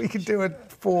 We could do a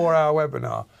 4-hour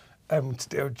webinar and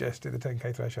still just do the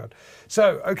 10k threshold.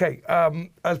 So, okay,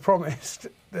 as promised,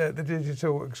 the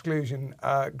digital exclusion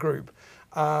group.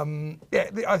 Yeah,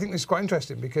 I think this is quite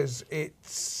interesting because it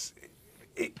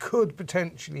could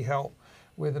potentially help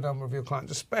with a number of your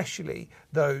clients, especially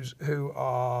those who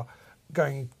are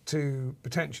going to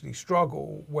potentially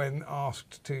struggle when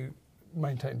asked to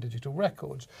maintain digital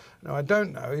records. Now, I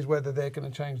don't know is whether they're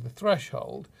going to change the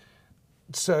threshold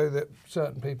so that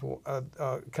certain people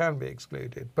can be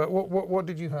excluded. But what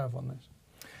did you have on this?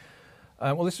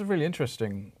 Well, this is a really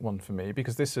interesting one for me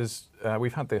because this is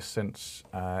we've had this since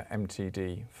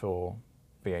MTD for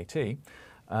VAT.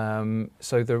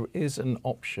 So there is an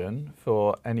option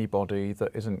for anybody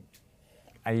that isn't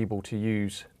able to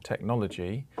use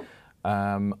technology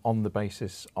on the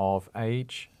basis of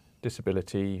age,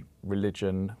 disability,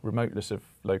 religion, remoteness of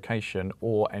location,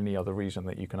 or any other reason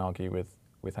that you can argue with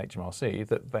HMRC,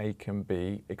 that they can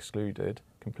be excluded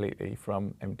completely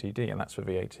from MTD, and that's for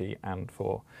VAT and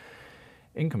for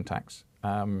income tax.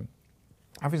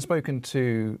 Having spoken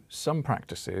to some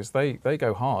practices, they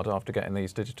go hard after getting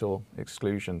these digital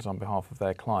exclusions on behalf of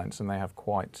their clients, and they have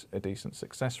quite a decent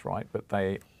success rate, but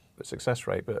they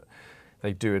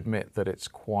do admit that it's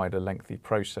quite a lengthy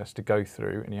process to go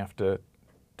through, and you have to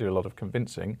do a lot of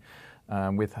convincing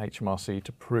with HMRC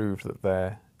to prove that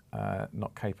they're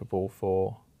not capable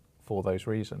for those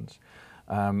reasons.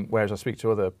 Whereas I speak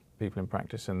to other people in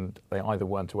practice and they either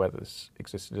weren't aware that this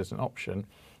existed as an option,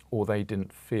 or they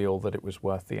didn't feel that it was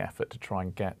worth the effort to try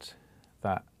and get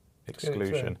that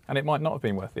exclusion. And it might not have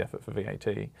been worth the effort for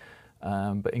VAT,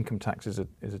 but income tax is a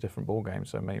different ballgame,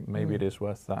 so maybe it is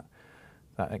worth that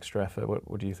extra effort.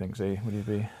 What do you think, Zee? Would you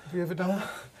be? Have you ever done one?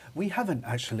 We haven't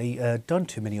actually done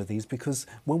too many of these because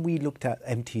when we looked at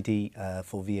MTD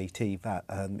for VAT,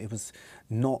 it was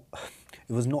not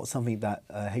something that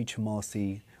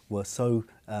HMRC were so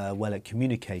well at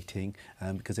communicating,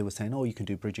 because they were saying, oh, you can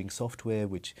do bridging software,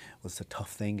 which was a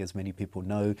tough thing, as many people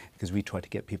know, because we try to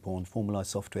get people on formalised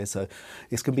software. So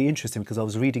it's going to be interesting, because I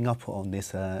was reading up on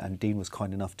this, and Dean was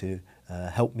kind enough to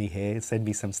help me here, send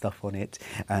me some stuff on it,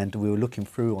 and we were looking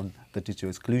through on the digital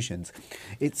exclusions.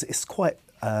 It's quite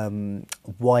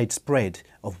widespread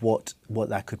of what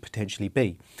that could potentially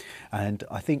be. And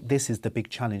I think this is the big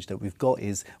challenge that we've got,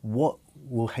 is what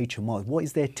will HMRs, what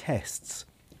is their tests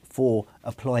for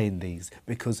applying these,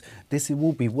 because this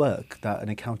will be work that an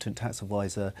accountant tax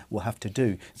advisor will have to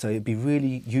do. So it'd be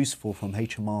really useful from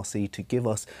HMRC to give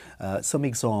us some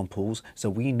examples so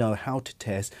we know how to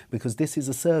test, because this is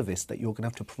a service that you're going to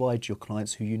have to provide to your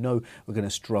clients who you know are going to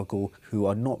struggle, who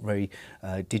are not very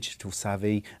digital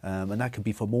savvy, and that could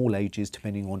be from all ages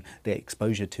depending on their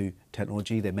exposure to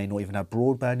technology. They may not even have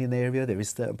broadband in the area. There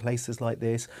is certain places like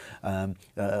this.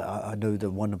 I know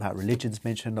the one about religions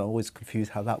mentioned. I always confuse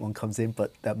how that one comes in,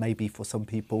 but that may be for some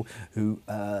people who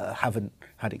haven't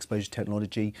had exposure to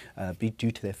technology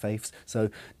due to their faiths. So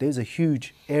there's a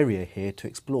huge area here to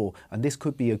explore, and this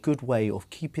could be a good way of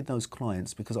keeping those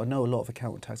clients, because I know a lot of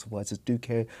accountant tax advisors do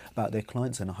care about their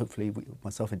clients, and hopefully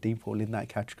myself and Dean fall in that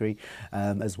category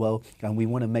as well. And we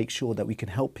want to make sure that we can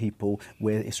help people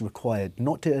where it's required,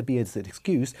 not to be as an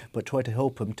excuse, but try to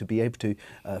help them to be able to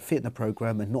fit in the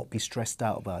program and not be stressed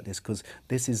out about this, because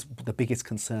this is the biggest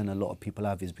concern a lot of people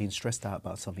have, is being stressed out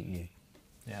about something new.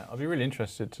 Yeah, I'd be really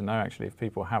interested to know actually if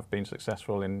people have been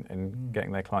successful in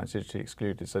getting their clients digitally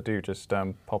excluded. So do just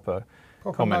pop a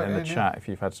comment in the chat if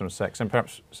you've had some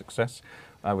success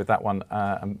with that one,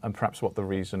 and perhaps what the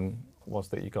reason was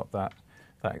that you got that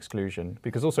exclusion.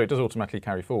 Because also it does automatically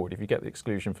carry forward. If you get the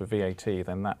exclusion for VAT,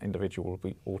 then that individual will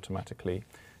be automatically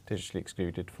digitally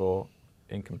excluded for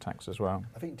income tax as well.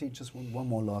 I think, Dean, just one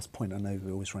more last point. I know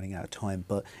we're always running out of time,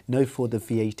 but no, for the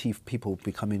VAT, people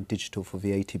becoming digital for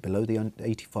VAT below the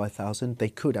 85,000, they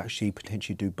could actually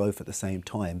potentially do both at the same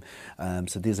time.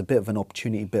 So there's a bit of an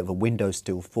opportunity, a bit of a window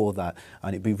still for that,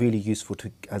 and it'd be really useful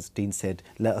to, as Dean said,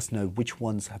 let us know which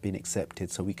ones have been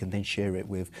accepted, so we can then share it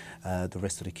with the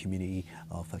rest of the community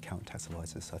of accountant tax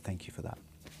advisors. So thank you for that.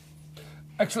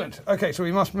 Excellent. Okay, so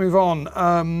we must move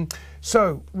on.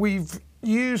 So we've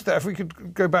used that. If we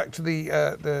could go back to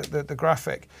the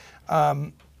graphic,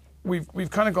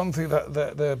 we've kind of gone through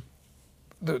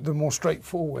the more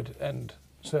straightforward end.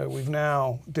 So we've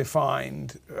now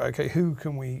defined, okay, who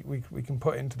can we can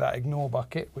put into that ignore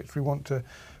bucket, which we want to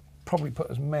probably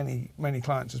put as many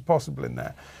clients as possible in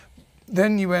there.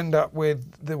 Then you end up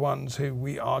with the ones who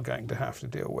we are going to have to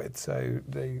deal with. So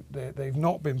they've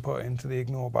not been put into the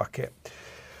ignore bucket.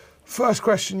 First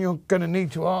question you're going to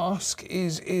need to ask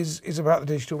is about the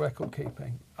digital record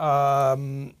keeping.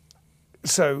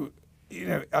 So, you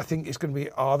know, I think it's going to be,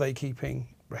 are they keeping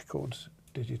records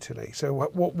digitally? So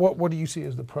what do you see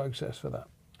as the process for that?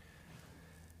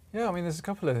 Yeah, I mean, there's a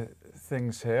couple of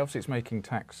things here. Obviously, it's making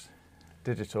tax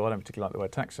digital. I don't particularly like the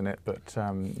word tax in it, but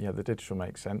yeah, the digital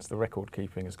makes sense. The record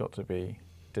keeping has got to be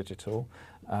digital.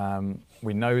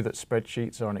 We know that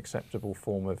spreadsheets are an acceptable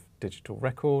form of digital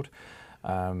record.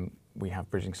 We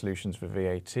have bridging solutions for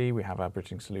VAT, we have our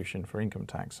bridging solution for income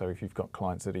tax. So if you've got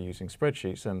clients that are using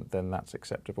spreadsheets, then that's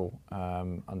acceptable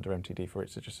under MTD for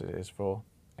ITSA, just as it is for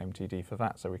MTD for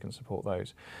VAT, so we can support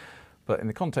those. But in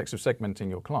the context of segmenting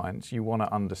your clients, you want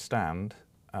to understand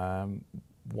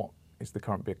what is the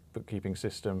current bookkeeping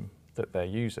system that they're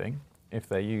using. If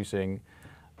they're using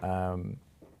a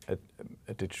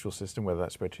digital system, whether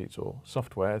that's spreadsheets or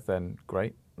software, then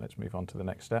great, let's move on to the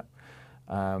next step.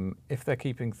 If they're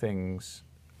keeping things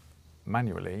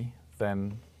manually,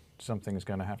 then something's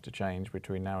going to have to change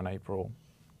between now and April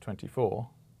 24,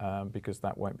 because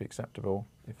that won't be acceptable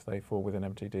if they fall within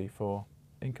MTD for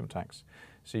income tax.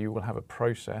 So you will have a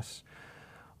process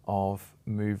of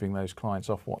moving those clients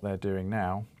off what they're doing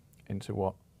now into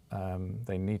what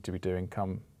they need to be doing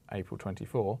come April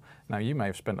 24. Now, you may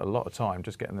have spent a lot of time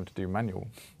just getting them to do manual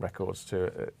records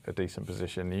to a decent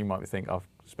position. You might think, I've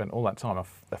spent all that time,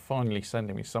 they're finally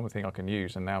sending me something I can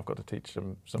use, and now I've got to teach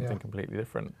them something completely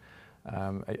different.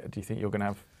 Do you think you're going to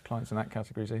have clients in that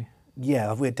category, Zee?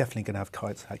 Yeah, we're definitely going to have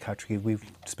clients in that category. We've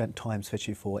spent time,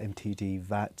 especially for MTD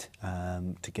VAT,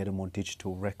 to get them on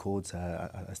digital records.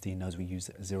 As Dean knows, we use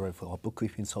Xero for our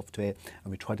bookkeeping software,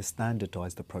 and we try to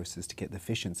standardise the process to get the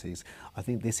efficiencies. I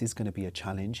think this is going to be a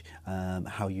challenge,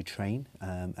 how you train,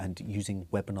 and using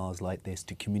webinars like this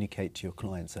to communicate to your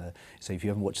clients. So if you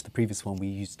haven't watched the previous one, we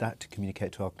used that to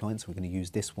communicate to our clients. We're going to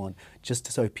use this one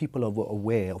just so people are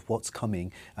aware of what's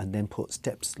coming, and then put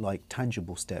steps like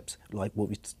tangible steps, like what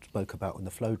we spoke spoke about on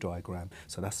the flow diagram.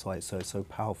 So that's why it's so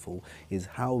powerful, is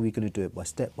how are we going to do it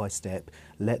by step,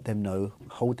 let them know,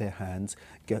 hold their hands,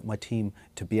 get my team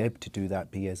to be able to do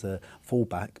that, be as a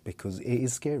fallback, because it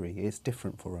is scary, it's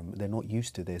different for them. They're not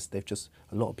used to this.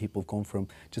 A lot of people have gone from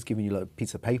just giving you like a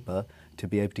piece of paper to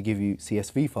be able to give you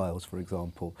CSV files, for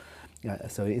example.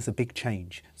 So it's a big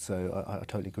change. So I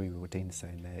totally agree with what Dean is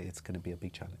saying there. It's going to be a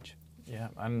big challenge. Yeah,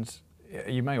 and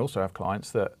you may also have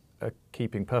clients that are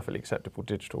keeping perfectly acceptable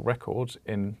digital records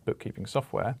in bookkeeping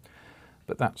software,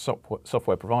 but that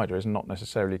software provider is not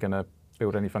necessarily going to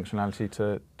build any functionality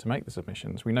to make the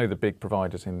submissions. We know the big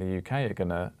providers in the UK are going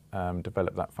to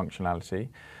develop that functionality,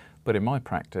 but in my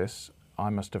practice, I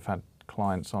must have had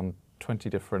clients on 20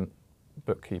 different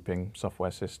bookkeeping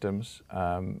software systems.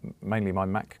 Mainly my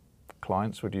Mac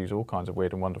clients would use all kinds of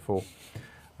weird and wonderful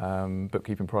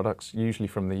bookkeeping products, usually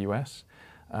from the US.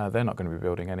 They're not going to be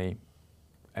building any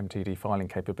MTD filing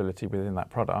capability within that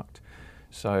product.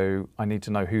 So I need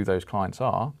to know who those clients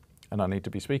are, and I need to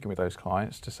be speaking with those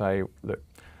clients to say, look,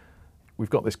 we've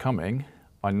got this coming.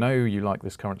 I know you like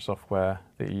this current software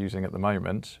that you're using at the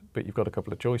moment, but you've got a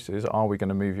couple of choices. Are we going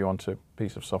to move you onto a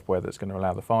piece of software that's going to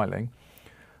allow the filing?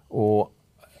 Or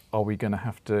are we going to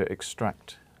have to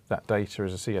extract that data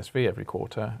as a CSV every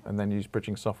quarter and then use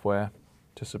bridging software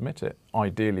to submit it?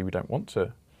 Ideally, we don't want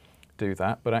to do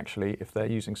that, but actually if they're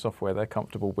using software they're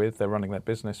comfortable with, they're running their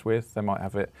business with, they might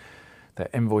have their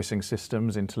invoicing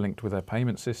systems interlinked with their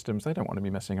payment systems, they don't want to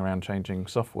be messing around changing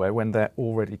software when they're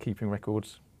already keeping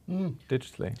records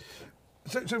digitally.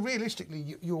 So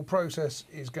realistically, your process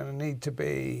is going to need to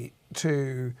be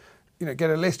to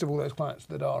get a list of all those clients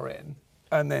that are in,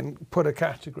 and then put a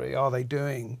category. Are they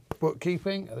doing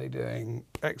bookkeeping? Are they doing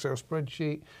Excel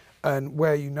spreadsheet? And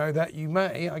where you know that, you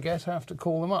may, I guess, have to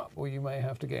call them up, or you may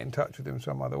have to get in touch with them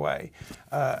some other way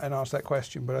and ask that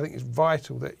question. But I think it's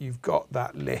vital that you've got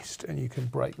that list and you can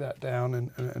break that down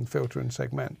and filter and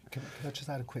segment. Can I just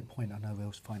add a quick point? I know we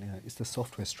was finding out it's the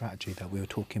software strategy that we were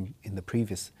talking in the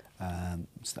previous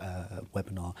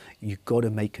webinar. You've got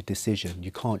to make a decision.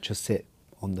 You can't just sit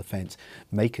on the fence.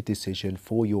 Make a decision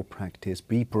for your practice.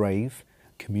 Be brave.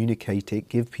 Communicate it,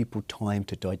 give people time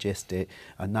to digest it,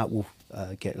 and that will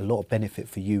get a lot of benefit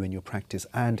for you and your practice,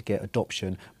 and get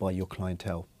adoption by your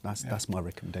clientele. That's my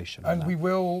recommendation. And we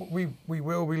will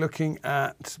be looking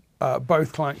at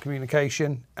both client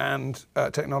communication and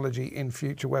technology in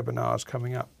future webinars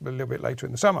coming up a little bit later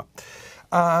in the summer.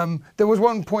 There was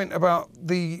one point about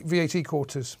the VAT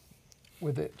quarters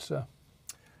with it.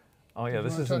 Oh yeah,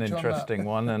 this is an interesting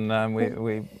one, and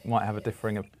we might have a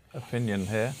differing opinion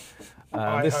here.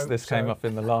 This came up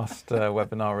in the last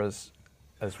webinar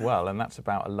as well, and that's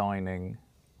about aligning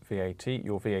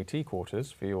your VAT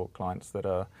quarters for your clients that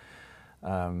are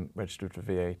registered for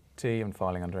VAT and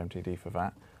filing under MTD for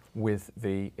VAT with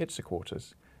the ITSA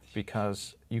quarters,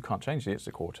 because you can't change the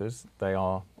ITSA quarters. They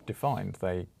are defined.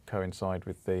 They coincide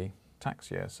with the tax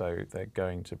year, so they're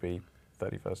going to be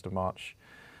 31st of March,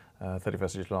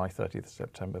 31st of July, 30th of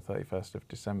September, 31st of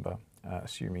December,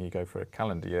 assuming you go for a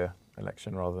calendar year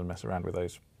election rather than mess around with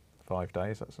those 5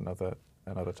 days. That's another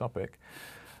topic.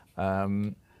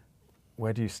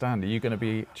 Where do you stand? Are you going to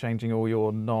be changing all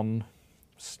your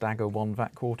non-stagger one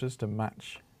VAT quarters to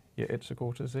match your ITSA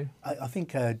quarters, Zee? I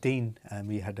think Dean,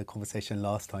 we had a conversation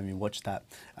last time, you watched that,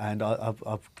 and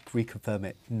I'll reconfirm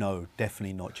it. No,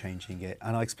 definitely not changing it,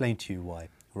 and I'll explain to you why.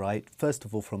 Right, first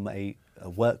of all, from a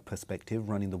work perspective,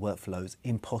 running the workflows,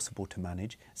 impossible to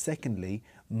manage. Secondly,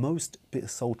 most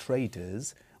sole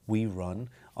traders we run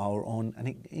are on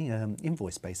an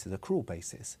invoice basis, accrual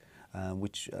basis,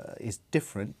 which is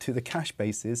different to the cash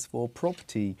basis for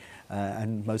property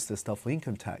and most of the stuff for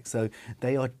income tax. So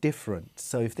they are different.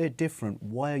 So if they're different,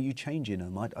 why are you changing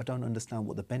them? I don't understand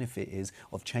what the benefit is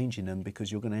of changing them,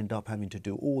 because you're going to end up having to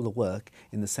do all the work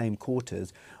in the same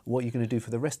quarters. What are you going to do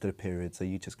for the rest of the periods? Are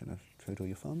you just going to twiddle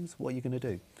your thumbs? What are you going to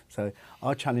do? So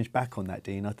I'll challenge back on that,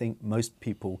 Dean. I think most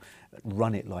people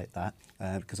run it like that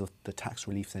because of the tax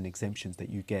reliefs and exemptions that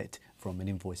you get from an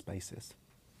invoice basis.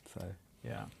 So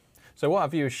yeah. So what our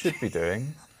viewers should be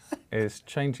doing is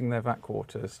changing their VAT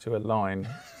quarters to align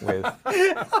with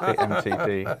the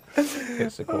MTD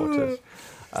ITSA quarters.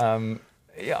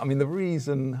 Yeah, I mean, the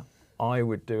reason I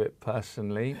would do it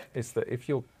personally is that if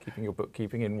you're keeping your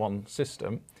bookkeeping in one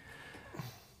system,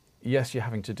 yes, you're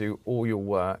having to do all your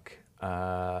work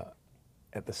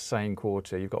at the same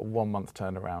quarter. You've got 1 month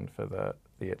turnaround for the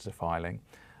ITSA filing.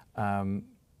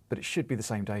 But it should be the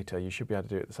same data. You should be able to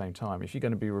do it at the same time. If you're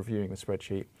going to be reviewing the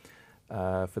spreadsheet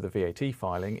for the VAT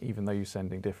filing, even though you're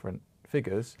sending different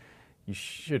figures, you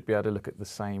should be able to look at the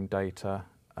same data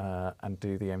and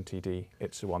do the MTD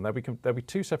ITSA one. There'll be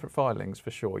two separate filings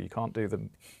for sure. You can't do them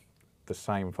the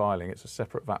same filing. It's a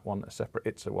separate VAT one, a separate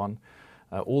ITSA one.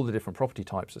 All the different property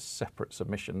types are separate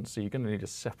submissions, so you're going to need a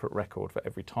separate record for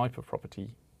every type of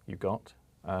property you got,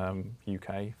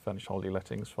 UK, furnished holiday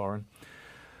lettings, foreign.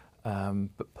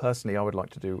 But personally, I would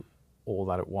like to do all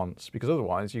that at once, because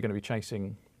otherwise you're going to be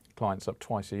chasing clients up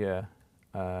twice a year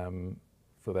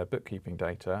for their bookkeeping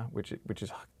data, which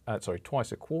is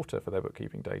twice a quarter for their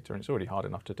bookkeeping data, and it's already hard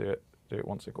enough to do it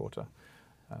once a quarter.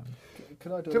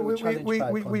 Can I do So a challenge back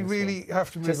on we this really one?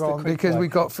 have to move Just a on, quick because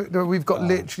one. we've got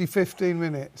literally 15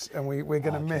 minutes, and we're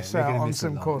going to miss out on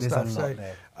some core stuff. So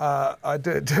I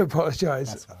do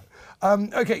apologise. That's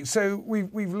right. Okay, so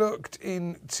we've looked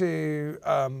into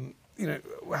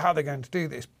how they're going to do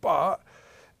this, but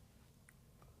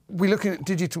we're looking at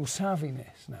digital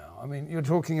savviness now. I mean, you're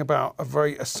talking about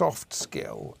a soft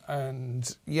skill,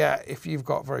 and yeah, if you've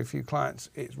got very few clients,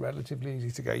 it's relatively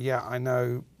easy to go, yeah, I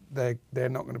know they're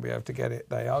not going to be able to get it,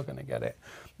 they are going to get it.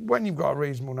 When you've got a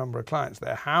reasonable number of clients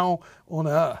there, how on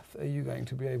earth are you going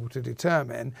to be able to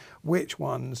determine which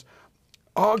ones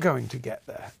are going to get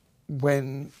there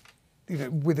when,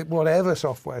 with whatever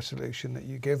software solution that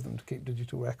you give them to keep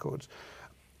digital records?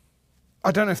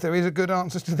 I don't know if there is a good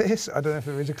answer to this. I don't know if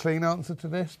there is a clean answer to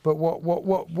this. But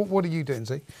what are you doing,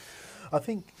 Zee? I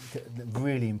think the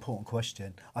really important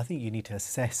question. I think you need to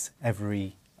assess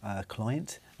every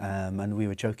client. And we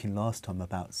were joking last time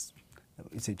about,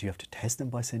 do you have to test them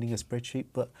by sending a spreadsheet?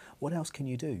 But what else can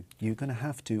you do? You're going to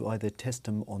have to either test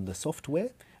them on the software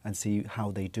and see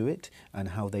how they do it and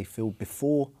how they feel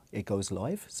before it goes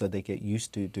live, so they get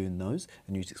used to doing those,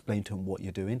 and you explain to them what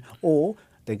you're doing, or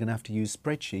they're going to have to use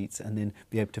spreadsheets and then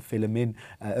be able to fill them in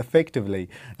effectively.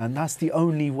 And that's the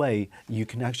only way you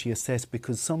can actually assess,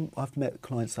 because I've met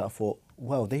clients that I thought,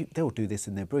 well, they'll do this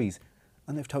in their breeze,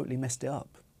 and they've totally messed it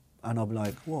up. And I'm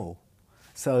like, whoa.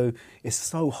 So it's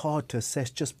so hard to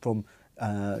assess just from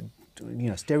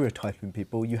stereotyping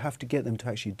people. You have to get them to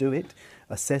actually do it,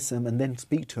 assess them, and then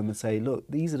speak to them and say, look,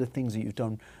 these are the things that you've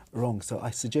done wrong, so I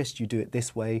suggest you do it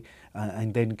this way,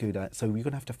 and then do that. So you're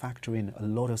going to have to factor in a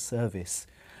lot of service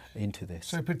into this.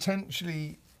 So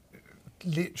potentially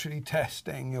literally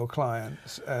testing your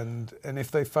clients, and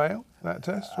if they fail that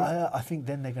test? I think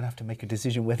then they're going to have to make a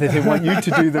decision whether they want you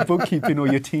to do the bookkeeping or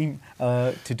your team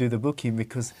to do the bookkeeping,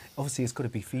 because obviously it's got to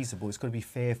be feasible, it's got to be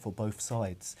fair for both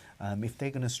sides. If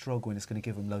they're going to struggle and it's going to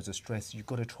give them loads of stress, you've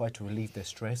got to try to relieve their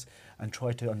stress and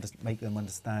try to make them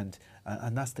understand.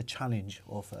 And that's the challenge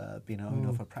of being an owner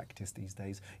of a practice these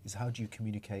days, is how do you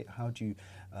communicate, how do you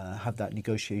have that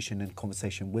negotiation and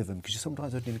conversation with them, because you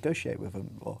sometimes have to negotiate with them,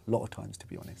 or a lot of times, to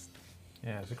be honest.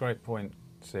 Yeah, it's a great point.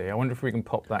 See, I wonder if we can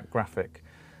pop that graphic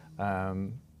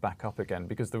back up again,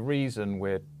 because the reason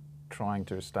we're trying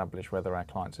to establish whether our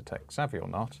clients are tech savvy or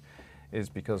not is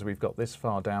because we've got this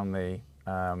far down the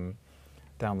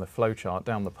flow chart,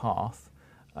 down the path.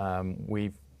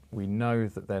 We know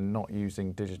that they're not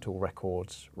using digital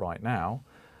records right now.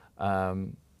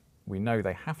 We know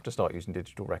they have to start using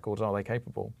digital records. Are they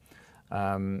capable?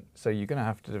 So you're going to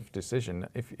have to have a decision.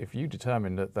 If you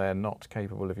determine that they're not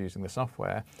capable of using the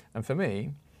software, and for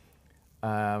me,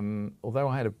 although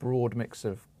I had a broad mix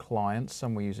of clients,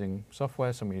 some were using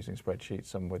software, some were using spreadsheets,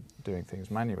 some were doing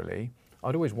things manually,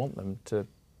 I'd always want them to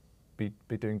be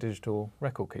doing digital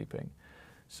record keeping.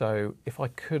 So if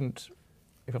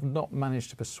I've not managed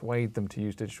to persuade them to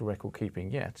use digital record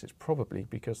keeping yet, it's probably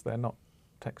because they're not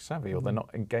tech savvy or they're not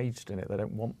engaged in it, they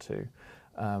don't want to.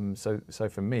 So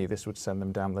for me, this would send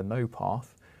them down the no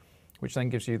path, which then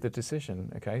gives you the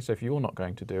decision. Okay, so if you're not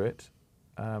going to do it,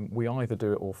 we either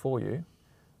do it all for you,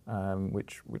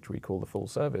 which we call the full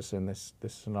service in this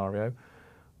scenario,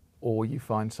 or you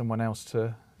find someone else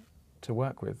to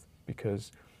work with,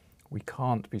 because we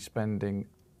can't be spending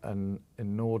an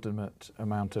inordinate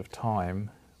amount of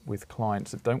time with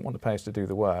clients that don't want to pay us to do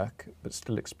the work, but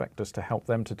still expect us to help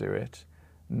them to do it,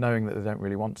 knowing that they don't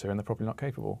really want to and they're probably not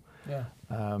capable. Yeah.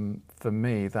 For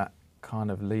me, that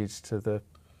kind of leads to the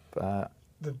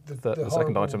second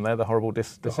horrible, item there, the horrible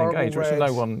disengage, which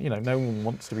no one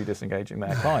wants to be disengaging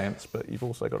their clients, but you've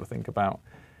also got to think about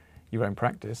your own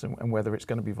practice and whether it's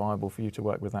going to be viable for you to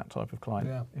work with that type of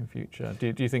client in future.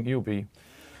 Do you think you'll be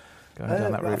going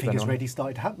down that route? I think it's already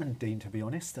started to happen, Dean, to be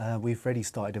honest. We've already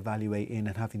started evaluating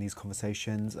and having these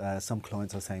conversations. Some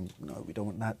clients are saying, no, we don't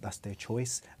want that, that's their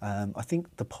choice. I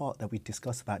think the part that we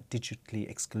discussed about digitally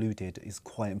excluded is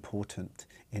quite important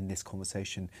in this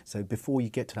conversation. So before you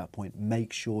get to that point,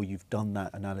 make sure you've done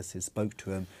that analysis, spoke to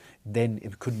them, then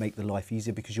it could make the life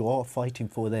easier, because you are fighting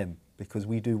for them, because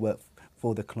we do work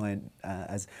for the client,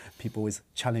 as people always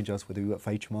challenge us whether we work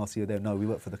for HMRC or they no, we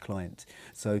work for the client.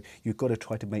 So you've got to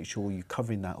try to make sure you're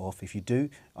covering that off. If you do,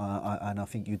 and I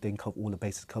think you then cover all the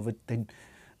bases covered, then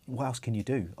what else can you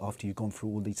do after you've gone through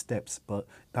all these steps? But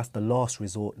that's the last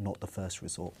resort, not the first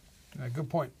resort. Yeah, good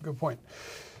point, good point.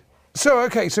 So,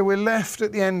 okay, so we're left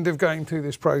at the end of going through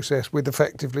this process with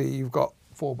effectively you've got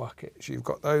 4 buckets. You've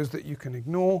got those that you can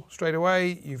ignore straight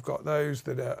away. You've got those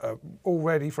that are all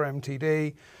ready for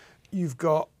MTD. You've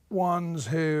got ones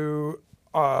who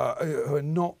are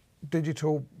not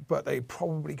digital, but they're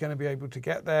probably going to be able to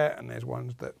get there, and there's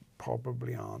ones that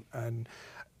probably aren't. And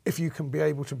if you can be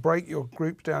able to break your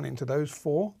group down into those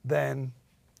 4, then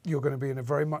you're going to be in a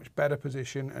very much better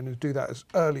position, and do that as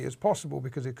early as possible,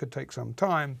 because it could take some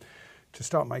time to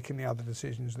start making the other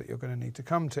decisions that you're going to need to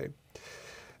come to.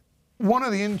 One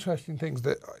of the interesting things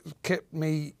that kept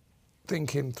me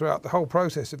thinking throughout the whole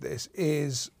process of this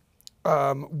is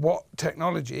what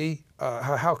technology,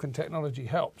 how can technology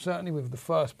help? Certainly with the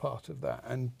first part of that.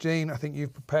 And Jean, I think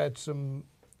you've prepared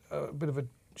a bit of a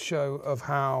show of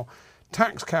how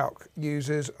TaxCalc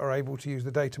users are able to use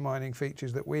the data mining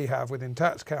features that we have within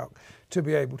TaxCalc to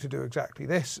be able to do exactly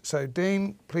this. So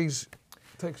Dean, please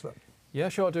take us look. Yeah,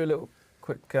 sure. I'll do a little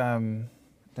quick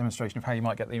demonstration of how you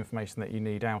might get the information that you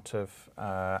need out of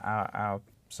our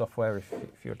software if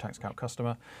you're a TaxCalc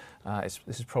customer. This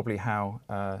is probably how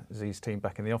Zee's team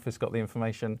back in the office got the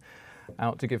information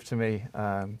out to give to me,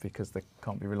 because they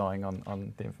can't be relying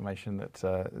on the information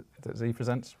that Zee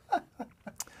presents.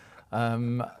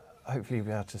 Hopefully you'll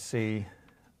be able to see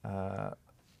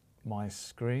my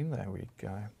screen. There we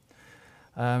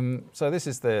go. So this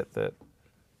is the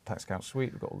TaxCalc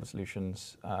suite. We've got all the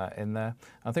solutions in there.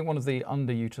 I think one of the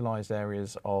underutilised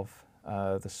areas of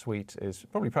the suite is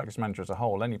probably Practice Manager as a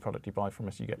whole. Any product you buy from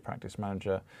us, you get Practice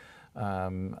Manager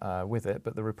with it,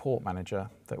 but the Report Manager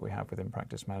that we have within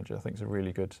Practice Manager I think is a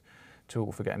really good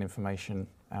tool for getting information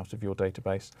out of your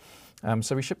database.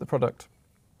 So we ship the product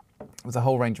with a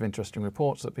whole range of interesting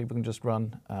reports that people can just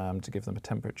run to give them a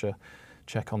temperature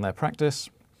check on their practice.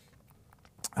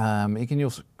 You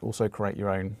can also create your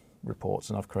own reports,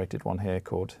 and I've created one here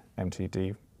called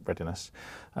MTD Readiness.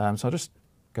 So I'll just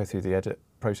go through the edit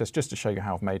process just to show you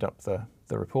how I've made up the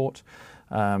report.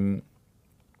 So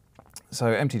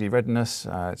MTD Readiness,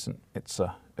 it's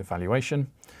a evaluation.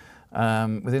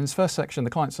 Within this first section, the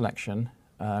client selection,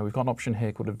 we've got an option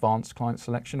here called Advanced Client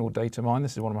Selection or Data Mine.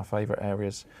 This is one of my favourite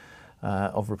areas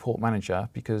of Report Manager,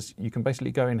 because you can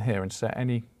basically go in here and set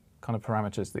any kind of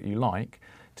parameters that you like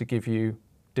to give you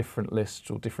different lists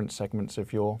or different segments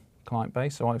of your client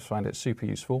base. So I find it super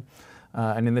useful.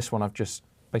 And in this one, I've just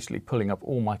basically pulling up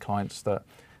all my clients that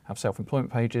have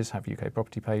self-employment pages, have UK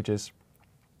property pages,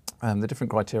 the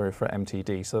different criteria for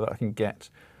MTD, so that I can get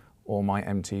all my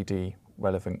MTD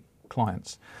relevant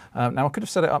clients. Now I could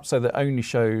have set it up so that it only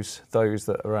shows those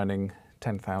that are earning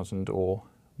 10,000 or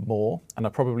more, and I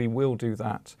probably will do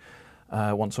that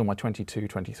once all my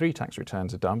 22-23 tax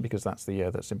returns are done, because that's the year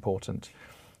that's important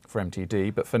for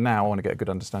MTD. But for now, I want to get a good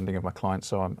understanding of my clients,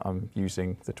 so I'm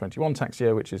using the 21 tax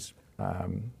year, which is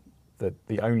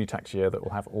the only tax year that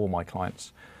will have all my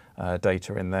clients'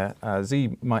 data in there.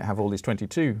 Zee might have all his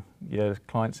 22-year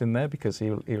clients in there, because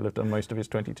he'll have done most of his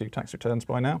 22 tax returns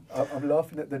by now. I'm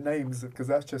laughing at the names because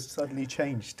that's just suddenly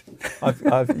changed. There's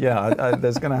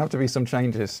going to have to be some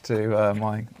changes to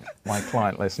my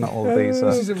client list. Not all of these.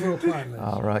 This is a real client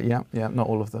list. Right, yeah, not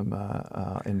all of them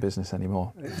are in business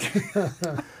anymore.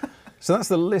 So that's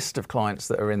the list of clients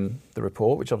that are in the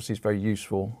report, which obviously is very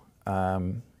useful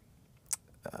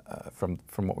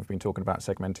from what we've been talking about,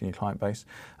 segmenting your client base.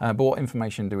 But what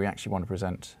information do we actually want to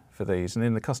present for these? And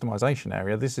in the customization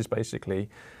area, this is basically,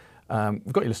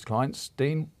 we've got your list of clients.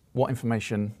 Dean, what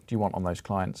information do you want on those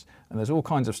clients? And there's all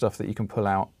kinds of stuff that you can pull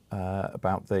out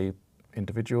about the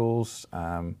individuals,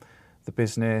 the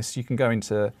business. You can go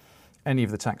into any of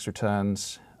the tax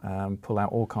returns, pull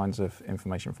out all kinds of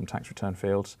information from tax return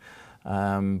fields.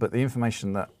 But the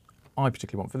information that I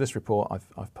particularly want for this report,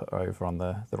 I've put over on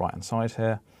the right-hand side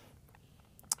here,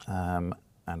 and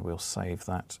we'll save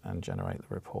that and generate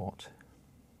the report.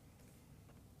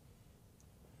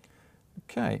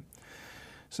 Okay,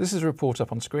 so this is a report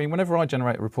up on screen. Whenever I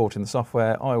generate a report in the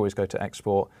software, I always go to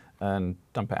export and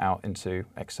dump it out into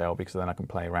Excel, because then I can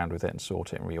play around with it and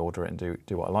sort it and reorder it and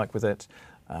do what I like with it.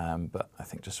 But I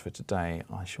think just for today,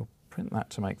 I shall print that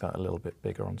to make that a little bit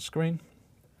bigger on screen.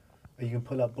 You can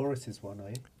pull up Boris's one, are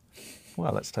you?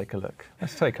 Well, let's take a look.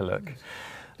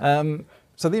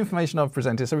 So the information I've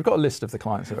presented, so we've got a list of the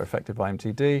clients that are affected by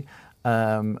MTD.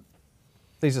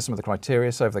 these are some of the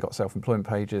criteria. So have they got self-employment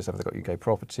pages? Have they got UK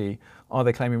property? Are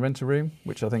they claiming rent-a-room,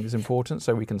 which I think is important,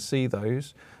 so we can see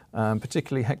those.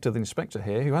 Particularly Hector, the inspector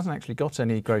here, who hasn't actually got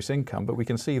any gross income, but we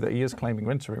can see that he is claiming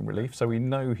rent-a-room relief, so we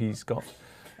know he's got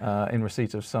in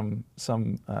receipt of some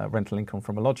rental income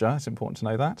from a lodger. It's important to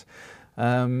know that.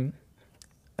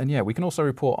 And yeah, we can also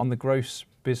report on the gross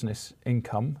business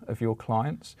income of your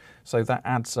clients. So that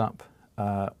adds up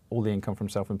all the income from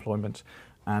self-employment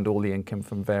and all the income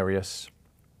from various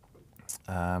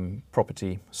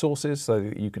property sources, so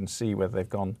that you can see whether they've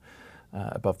gone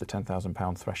above the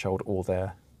 £10,000 threshold or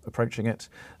they're approaching it.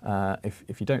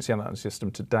 If you don't see that in the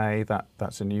system today,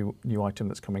 that's a new item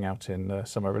that's coming out in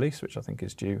summer release, which I think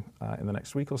is due in the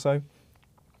next week or so.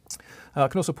 I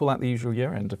can also pull out the usual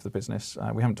year end of the business.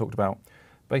 We haven't talked about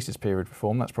basis period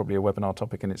reform. That's probably a webinar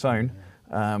topic in its own,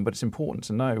 but it's important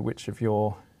to know which of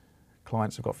your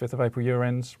clients have got 5th of April year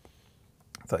ends,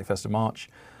 31st of March,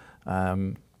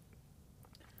 30th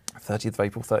of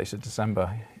April, 30th of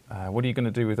December. What are you going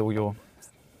to do with all your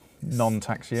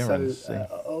non-tax year ends?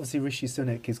 Obviously Rishi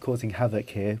Sunak is causing havoc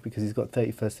here because he's got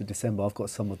 31st of December. I've got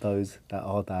some of those that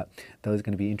are that. Those are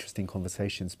going to be interesting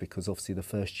conversations because obviously the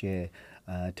first year,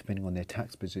 depending on their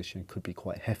tax position, could be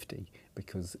quite hefty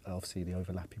because obviously the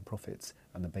overlapping profits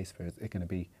and the base periods are going to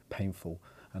be painful.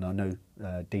 And I know,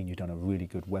 Dean, you've done a really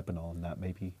good webinar on that.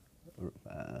 Maybe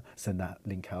send that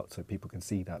link out so people can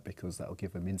see that, because that will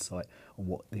give them insight on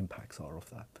what the impacts are of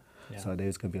that. Yeah. So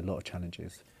there's going to be a lot of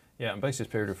challenges. Yeah, and basis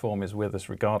period reform is with us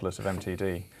regardless of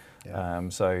MTD. Yeah.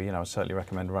 So, you know, I certainly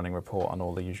recommend running a report on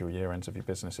all the usual year ends of your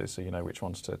businesses so you know which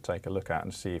ones to take a look at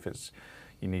and see if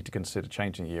you need to consider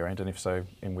changing year end, and if so,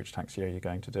 in which tax year you're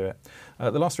going to do it.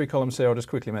 The last 3 columns here, I'll just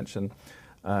quickly mention.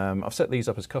 I've set these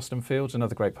up as custom fields.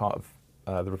 Another great part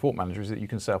of the report manager is that you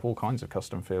can set up all kinds of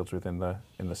custom fields within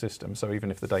the system. So even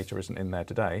if the data isn't in there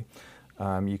today,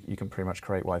 you can pretty much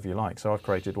create whatever you like. So I've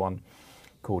created one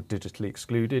called digitally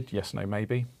excluded, yes, no,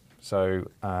 maybe. So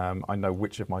I know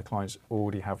which of my clients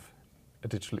already have a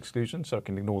digital exclusion, so I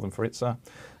can ignore them for ITSA.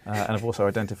 And I've also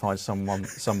identified some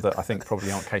that I think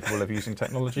probably aren't capable of using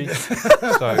technology.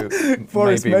 So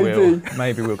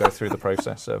maybe we'll go through the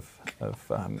process of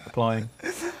applying.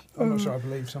 I'm not sure I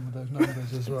believe some of those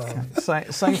numbers as well.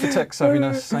 Same for tech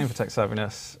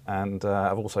savviness, and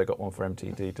I've also got one for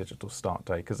MTD digital start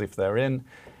date, because if they're in,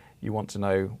 you want to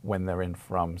know when they're in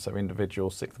from. So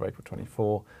individuals 6th of April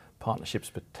 24, partnerships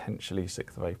potentially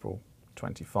 6th of April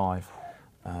 25.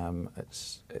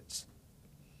 It's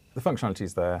the functionality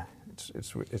is there.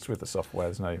 It's with the software.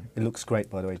 There's no. It looks great,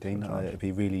 by the way, Dean. It'd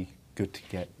be really good to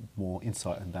get more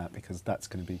insight on that, because that's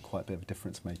going to be quite a bit of a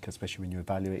difference maker, especially when you're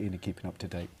evaluating and keeping up to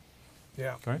date.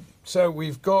 Yeah. Great. So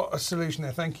we've got a solution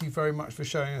there. Thank you very much for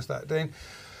showing us that, Dean.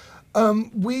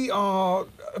 We are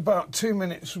about 2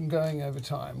 minutes from going over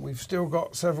time. We've still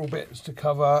got several bits to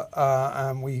cover,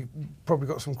 and we probably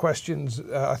got some questions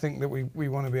I think that we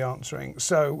want to be answering.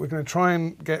 So we're going to try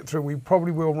and get through. We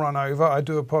probably will run over. I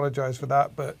do apologise for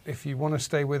that, but if you want to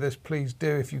stay with us, please do.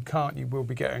 If you can't, you will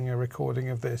be getting a recording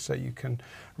of this so you can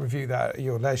review that at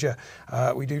your leisure.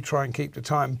 We do try and keep the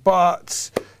time, but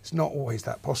it's not always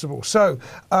that possible. So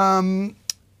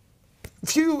a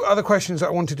few other questions that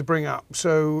I wanted to bring up.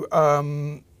 So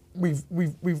we've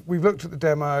looked at the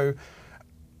demo.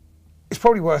 It's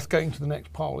probably worth going to the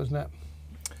next poll, isn't it?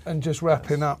 And just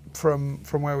wrapping up from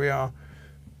where we are.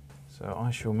 So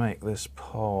I shall make this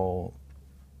poll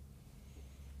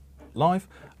live.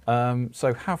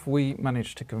 So have we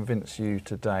managed to convince you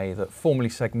today that formally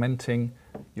segmenting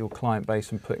your client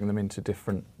base and putting them into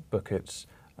different buckets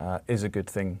is a good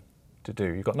thing to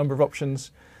do? You've got a number of options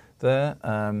there.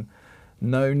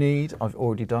 No need, I've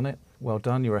already done it. Well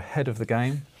done, you're ahead of the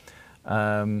game.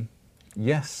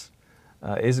 Yes,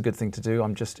 it is a good thing to do.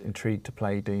 I'm just intrigued to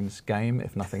play Dean's game,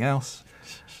 if nothing else.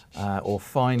 Or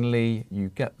finally, you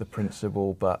get the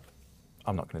principle, but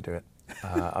I'm not going to do it.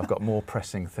 I've got more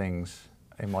pressing things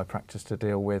in my practice to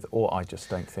deal with, or I just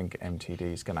don't think MTD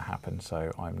is going to happen,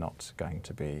 so I'm not going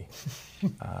to be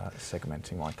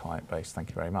segmenting my client base. Thank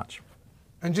you very much.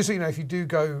 And just so you know, if you do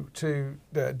go to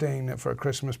Dean for a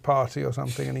Christmas party or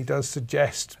something and he does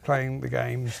suggest playing the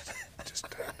games, just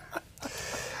don't.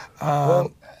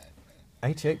 Well,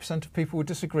 88% of people would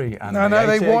disagree. And no,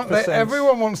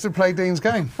 everyone wants to play Dean's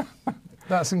game.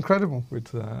 That's incredible.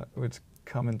 Would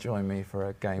come and join me for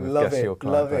a game of Guess Your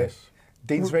Client Base.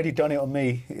 Dean's already done it on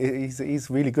me.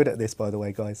 He's really good at this, by the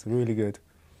way, guys. Really good.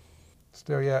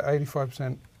 Still, yeah,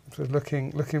 85%. So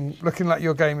looking like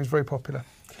your game is very popular.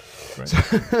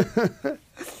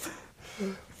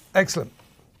 Excellent.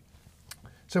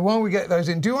 So while we get those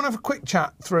in, do you want to have a quick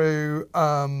chat through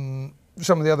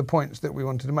some of the other points that we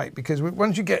wanted to make, because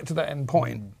once you get to that end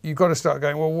point, you've got to start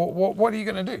going, well, what are you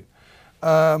going to do?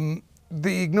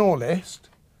 The ignore list,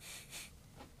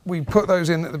 we put those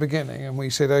in at the beginning and we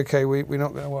said, okay, we're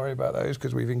not going to worry about those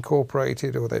because we've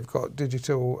incorporated or they've got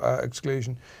digital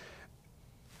exclusion.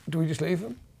 Do we just leave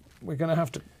them? We're going to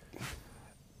have to...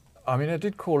 I mean, I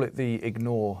did call it the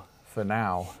ignore for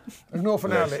now. Ignore for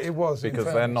now, it was. Because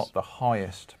they're not the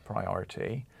highest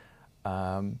priority,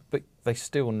 but they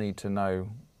still need to know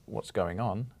what's going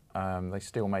on. They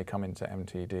still may come into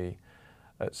MTD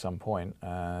at some point,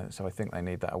 so I think they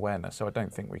need that awareness. So I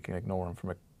don't think we can ignore them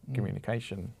from a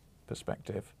communication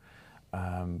perspective,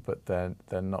 but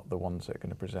they're not the ones that are going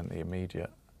to present the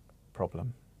immediate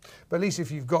problem. But at least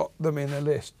if you've got them in a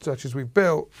list such as we've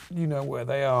built, you know where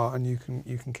they are and you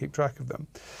can keep track of them.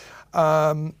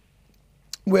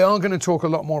 We are going to talk a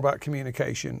lot more about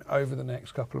communication over the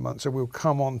next couple of months, so we'll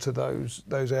come on to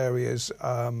those areas,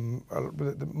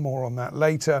 more on that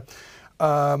later.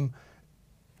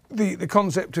 The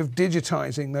concept of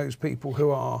digitising those people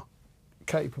who are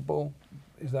capable,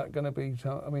 is that going to be,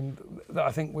 I mean,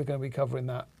 I think we're going to be covering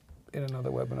that in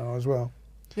another webinar as well.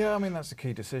 Yeah, I mean, that's a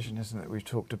key decision, isn't it? We've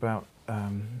talked about,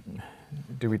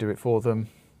 do we do it for them?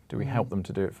 Do we help them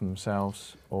to do it for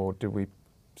themselves? Or do we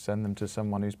send them to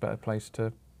someone who's better placed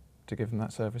to give them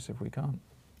that service if we can't?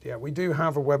 Yeah, we do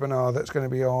have a webinar that's going to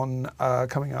be on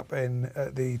coming up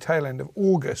at the tail end of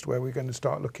August, where we're going to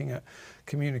start looking at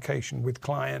communication with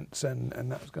clients, and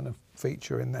that's going to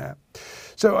feature in there.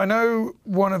 So I know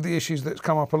one of the issues that's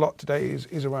come up a lot today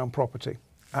is around property.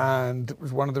 And it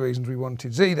was one of the reasons we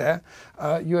wanted Zee there.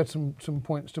 You had some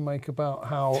points to make about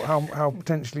how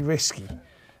potentially risky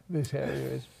this area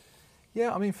is.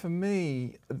 Yeah, I mean, to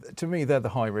me, they're the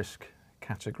high risk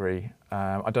category.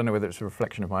 I don't know whether it's a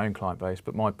reflection of my own client base,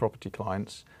 but my property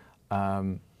clients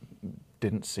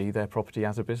didn't see their property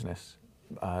as a business.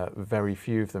 Very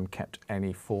few of them kept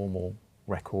any formal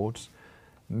records.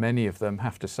 Many of them I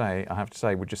have to say,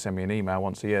 would just send me an email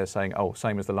once a year saying, oh,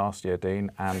 same as the last year,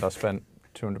 Dean, and I spent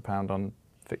 £200 on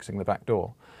fixing the back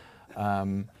door.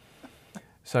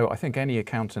 So I think any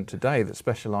accountant today that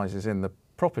specialises in the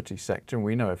property sector, and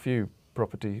we know a few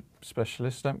property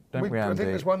specialists, don't we, Andy? I think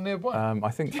there's one nearby. I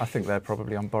think they're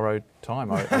probably on borrowed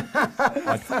time.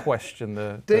 I'd question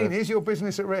the... Dean, is your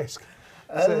business at risk?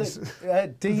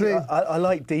 Dean, I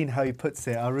like Dean how he puts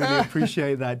it. I really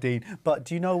appreciate that, Dean. But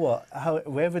do you know what?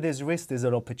 Wherever there's risk, there's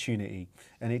an opportunity.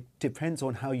 And it depends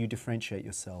on how you differentiate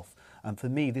yourself. And for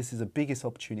me, this is the biggest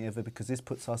opportunity ever, because this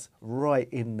puts us right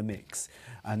in the mix,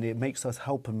 and it makes us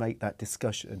help and make that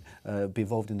discussion, be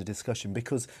involved in the discussion.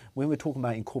 Because when we're talking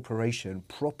about incorporation,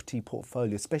 property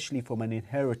portfolio, especially from an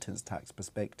inheritance tax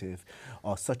perspective,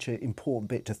 are such an important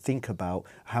bit to think about.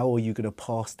 How are you going to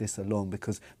pass this along?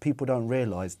 Because people don't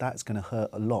realise that's going to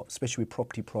hurt a lot, especially with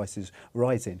property prices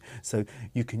rising. So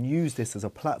you can use this as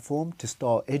a platform to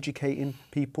start educating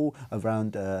people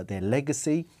around their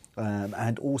legacy.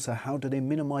 And also, how do they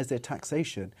minimise their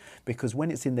taxation? Because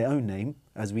when it's in their own name,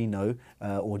 as we know,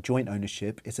 or joint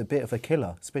ownership, it's a bit of a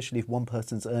killer, especially if one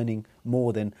person's earning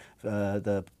more than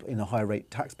in a high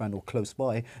rate tax band or close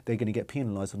by, they're going to get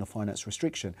penalised on a finance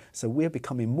restriction. So we're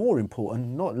becoming more important,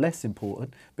 not less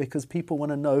important, because people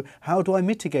want to know, how do I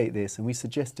mitigate this? And we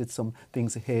suggested some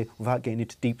things here without getting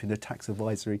into deep in the tax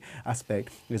advisory aspect.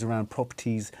 It was around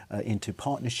properties into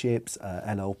partnerships,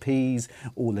 LLPs,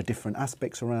 all the different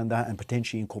aspects around that, and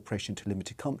potentially incorporation to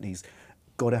limited companies.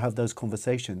 Got to have those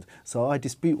conversations. So I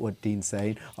dispute what Dean's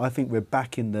saying. I think we're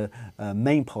back in the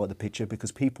main part of the picture,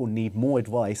 because people need more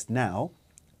advice now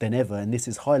than ever, and this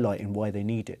is highlighting why they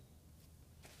need it.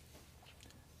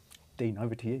 Dean,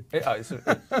 over to you.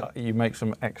 You make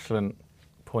some excellent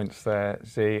points there,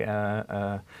 Zee.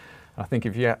 I think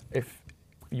if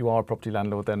you are a property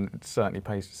landlord, then it certainly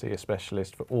pays to see a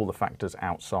specialist for all the factors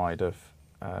outside of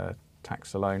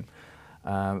tax alone.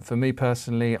 For me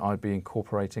personally, I'd be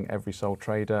incorporating every sole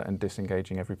trader and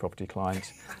disengaging every property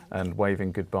client and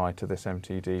waving goodbye to this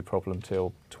MTD problem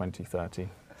till 2030.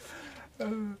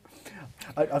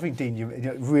 I think, Dean,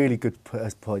 you really good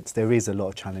points. There is a lot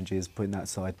of challenges putting that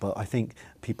aside, but I think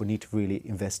people need to really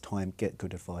invest time, get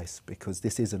good advice, because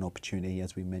this is an opportunity,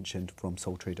 as we mentioned, from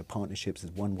sole trader partnerships is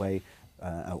one way,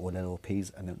 or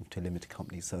LLPs, and then to limited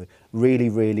companies. So really,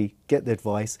 really get the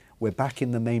advice. We're back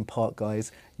in the main part,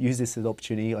 guys. Use this as an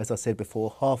opportunity. As I said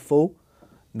before, half full,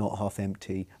 not half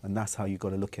empty. And that's how you've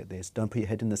got to look at this. Don't put your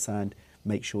head in the sand.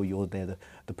 Make sure you're there,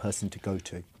 the person to go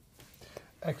to.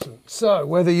 Excellent. So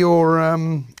whether you're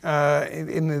in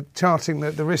the charting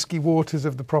the risky waters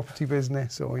of the property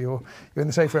business, or you're in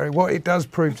the safe area, what it does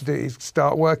prove to do is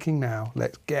start working now.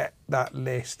 Let's get that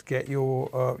list, get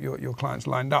your clients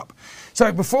lined up.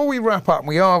 So before we wrap up, and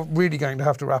we are really going to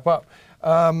have to wrap up.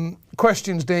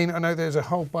 Questions, Dean? I know there's a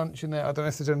whole bunch in there. I don't know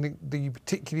if there's anything that you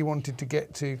particularly wanted to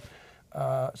get to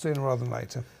sooner rather than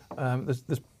later.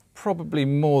 There's probably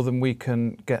more than we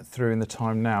can get through in the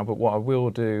time now, but what I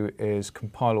will do is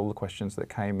compile all the questions that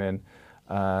came in,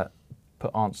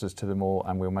 put answers to them all,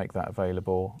 and we'll make that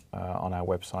available on our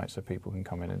website so people can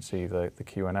come in and see the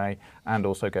Q&A, and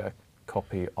also get a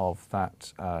copy of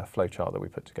that flowchart that we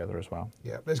put together as well.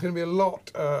 Yeah, there's going to be a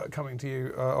lot coming to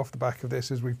you off the back of this,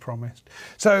 as we've promised.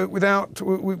 So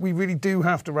we really do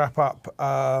have to wrap up.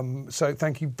 So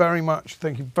thank you very much,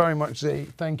 Zee.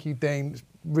 Thank you, Dean.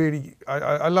 Really,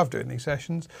 I love doing these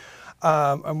sessions,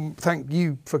 and thank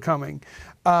you for coming.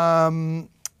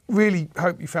 Really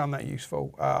hope you found that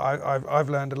useful. I've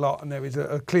learned a lot, and there is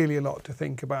clearly a lot to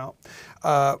think about.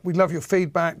 We'd love your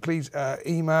feedback. Please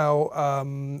email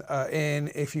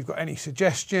in if you've got any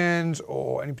suggestions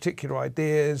or any particular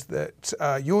ideas that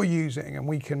you're using, and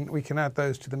we can add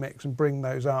those to the mix and bring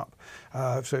those up.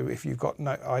 So if you've got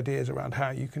ideas around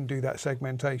how you can do that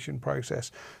segmentation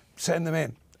process, send them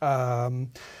in.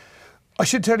 I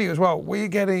should tell you as well, we're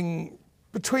getting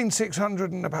between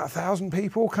 600 and about 1,000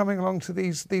 people coming along to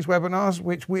these webinars,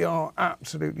 which we are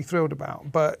absolutely thrilled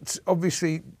about. But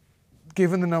obviously,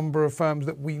 given the number of firms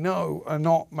that we know are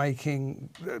not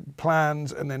making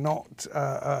plans and they're not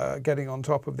getting on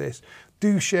top of this,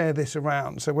 do share this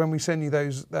around. So when we send you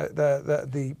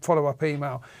the follow-up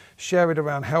email, share it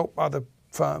around, help other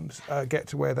firms get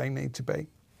to where they need to be.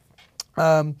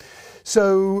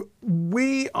 So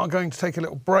we are going to take a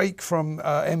little break from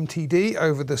MTD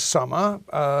over the summer.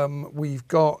 We've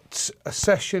got a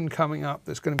session coming up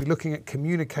that's going to be looking at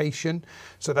communication.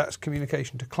 So that's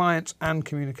communication to clients and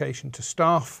communication to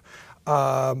staff.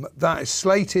 That is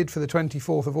slated for the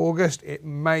 24th of August. It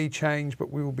may change,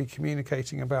 but we will be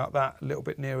communicating about that a little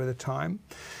bit nearer the time.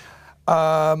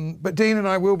 But Dean and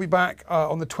I will be back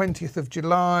on the 20th of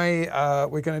July.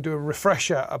 We're going to do a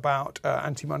refresher about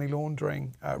anti-money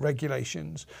laundering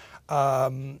regulations.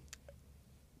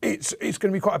 It's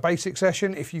going to be quite a basic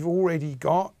session. If you've already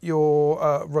got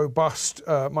your robust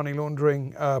money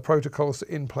laundering protocols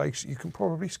in place, you can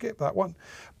probably skip that one.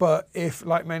 But if,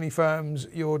 like many firms,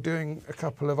 you're doing a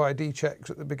couple of ID checks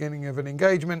at the beginning of an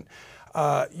engagement,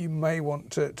 you may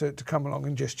want to come along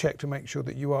and just check to make sure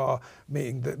that you are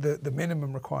meeting the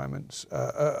minimum requirements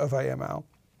of AML.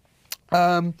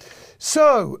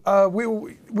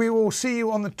 We will see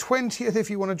you on the 20th if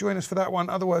you want to join us for that one.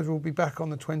 Otherwise, we'll be back on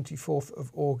the 24th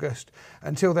of August.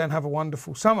 Until then, have a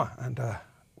wonderful summer, and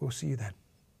we'll see you then.